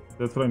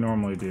 That's what I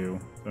normally do.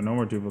 So no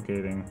more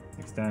duplicating.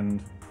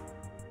 Extend.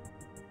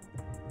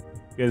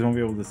 You guys won't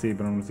be able to see,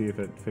 but I'm going to see if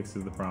it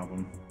fixes the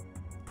problem.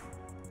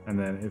 And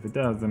then if it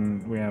does,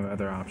 then we have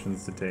other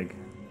options to take.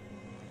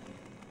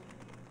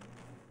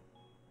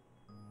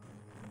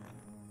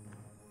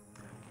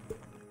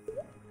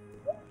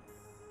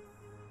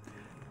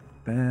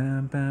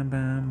 Bam, bam,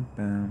 bam,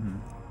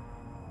 bam.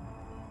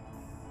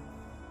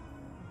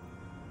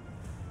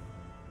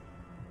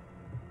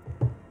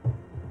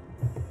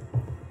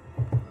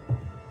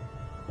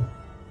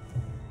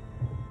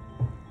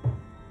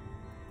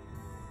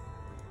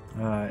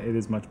 It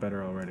is much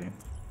better already.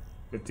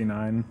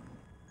 59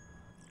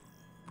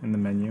 in the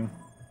menu,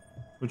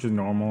 which is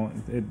normal.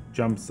 It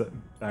jumps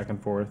back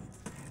and forth.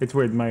 It's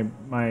weird. My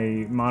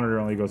monitor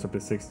only goes up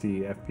to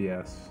 60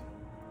 FPS,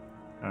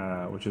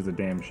 which is a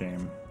damn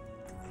shame.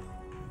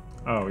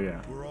 Oh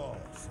yeah.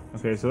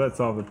 Okay, so that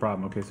solved the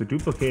problem. Okay, so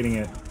duplicating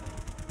it,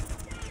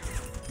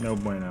 no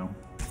bueno.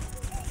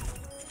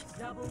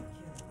 Double kill.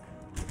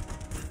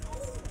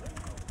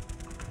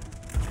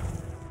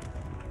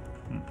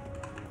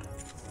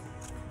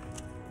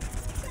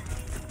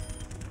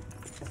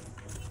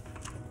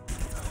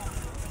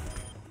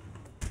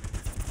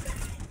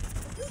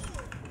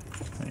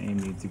 Aim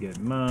needs to get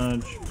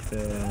much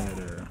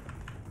better.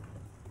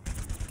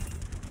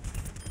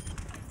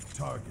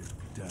 Target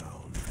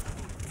down.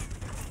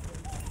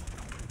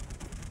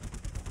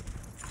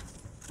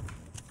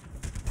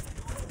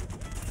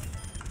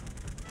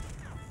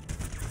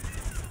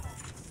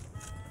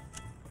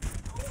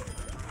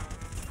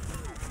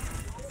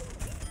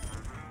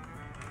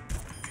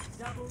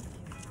 Double kill.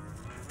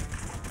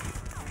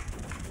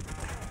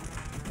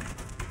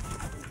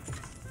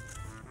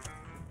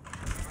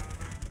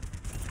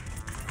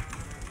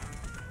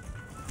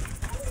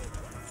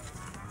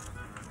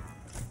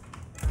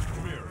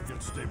 Come here,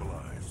 get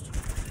stabilized.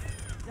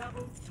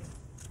 Double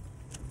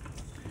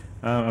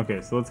kill.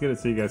 Okay, so let's get it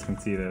so you guys can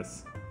see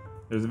this.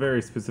 There's a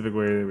very specific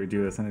way that we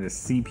do this, and it is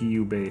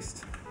CPU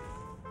based.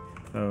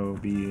 So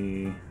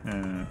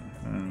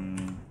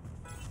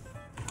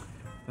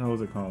how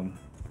was it called?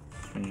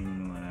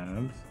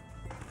 Streamlabs.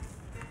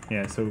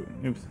 Yeah, so,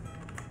 oops.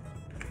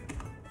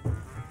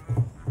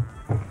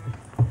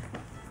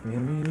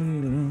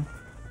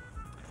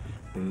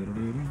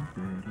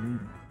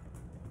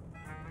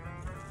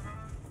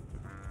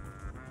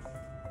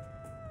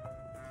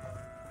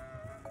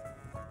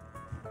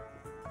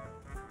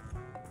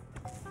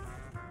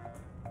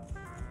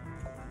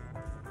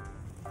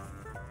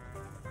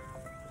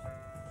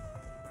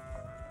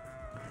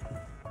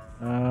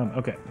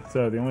 Okay,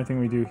 so the only thing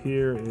we do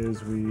here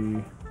is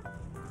we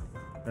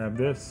grab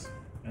this,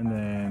 and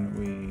then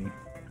we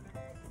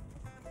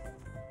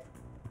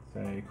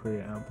say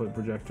create output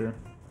projector.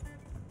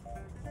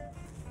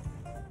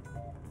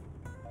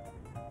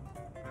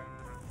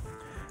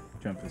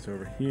 Jump this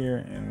over here,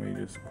 and we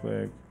just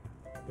click,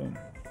 boom.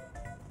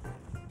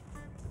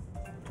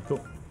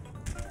 Cool.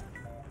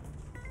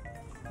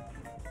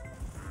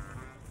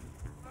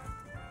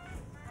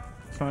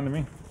 It's fine to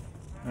me.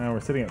 We're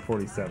sitting at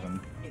 47.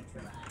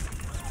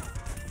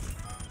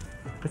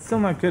 It's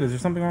still not good. Is there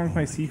something wrong with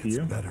my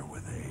CPU? Better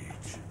with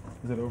age.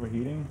 Is it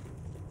overheating?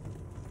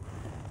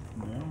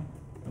 No,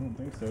 I don't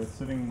think so. It's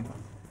sitting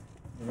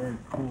in a very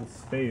cool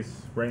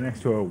space right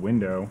next to a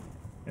window,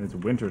 and it's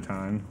winter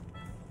time.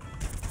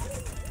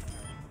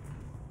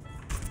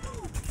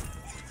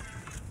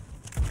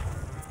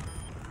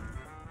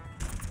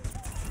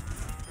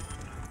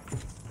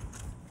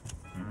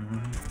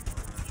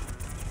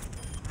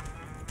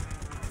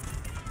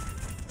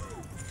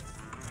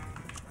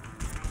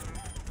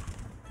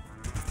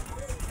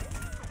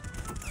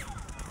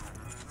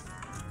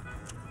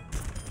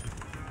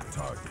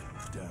 Target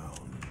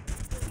down.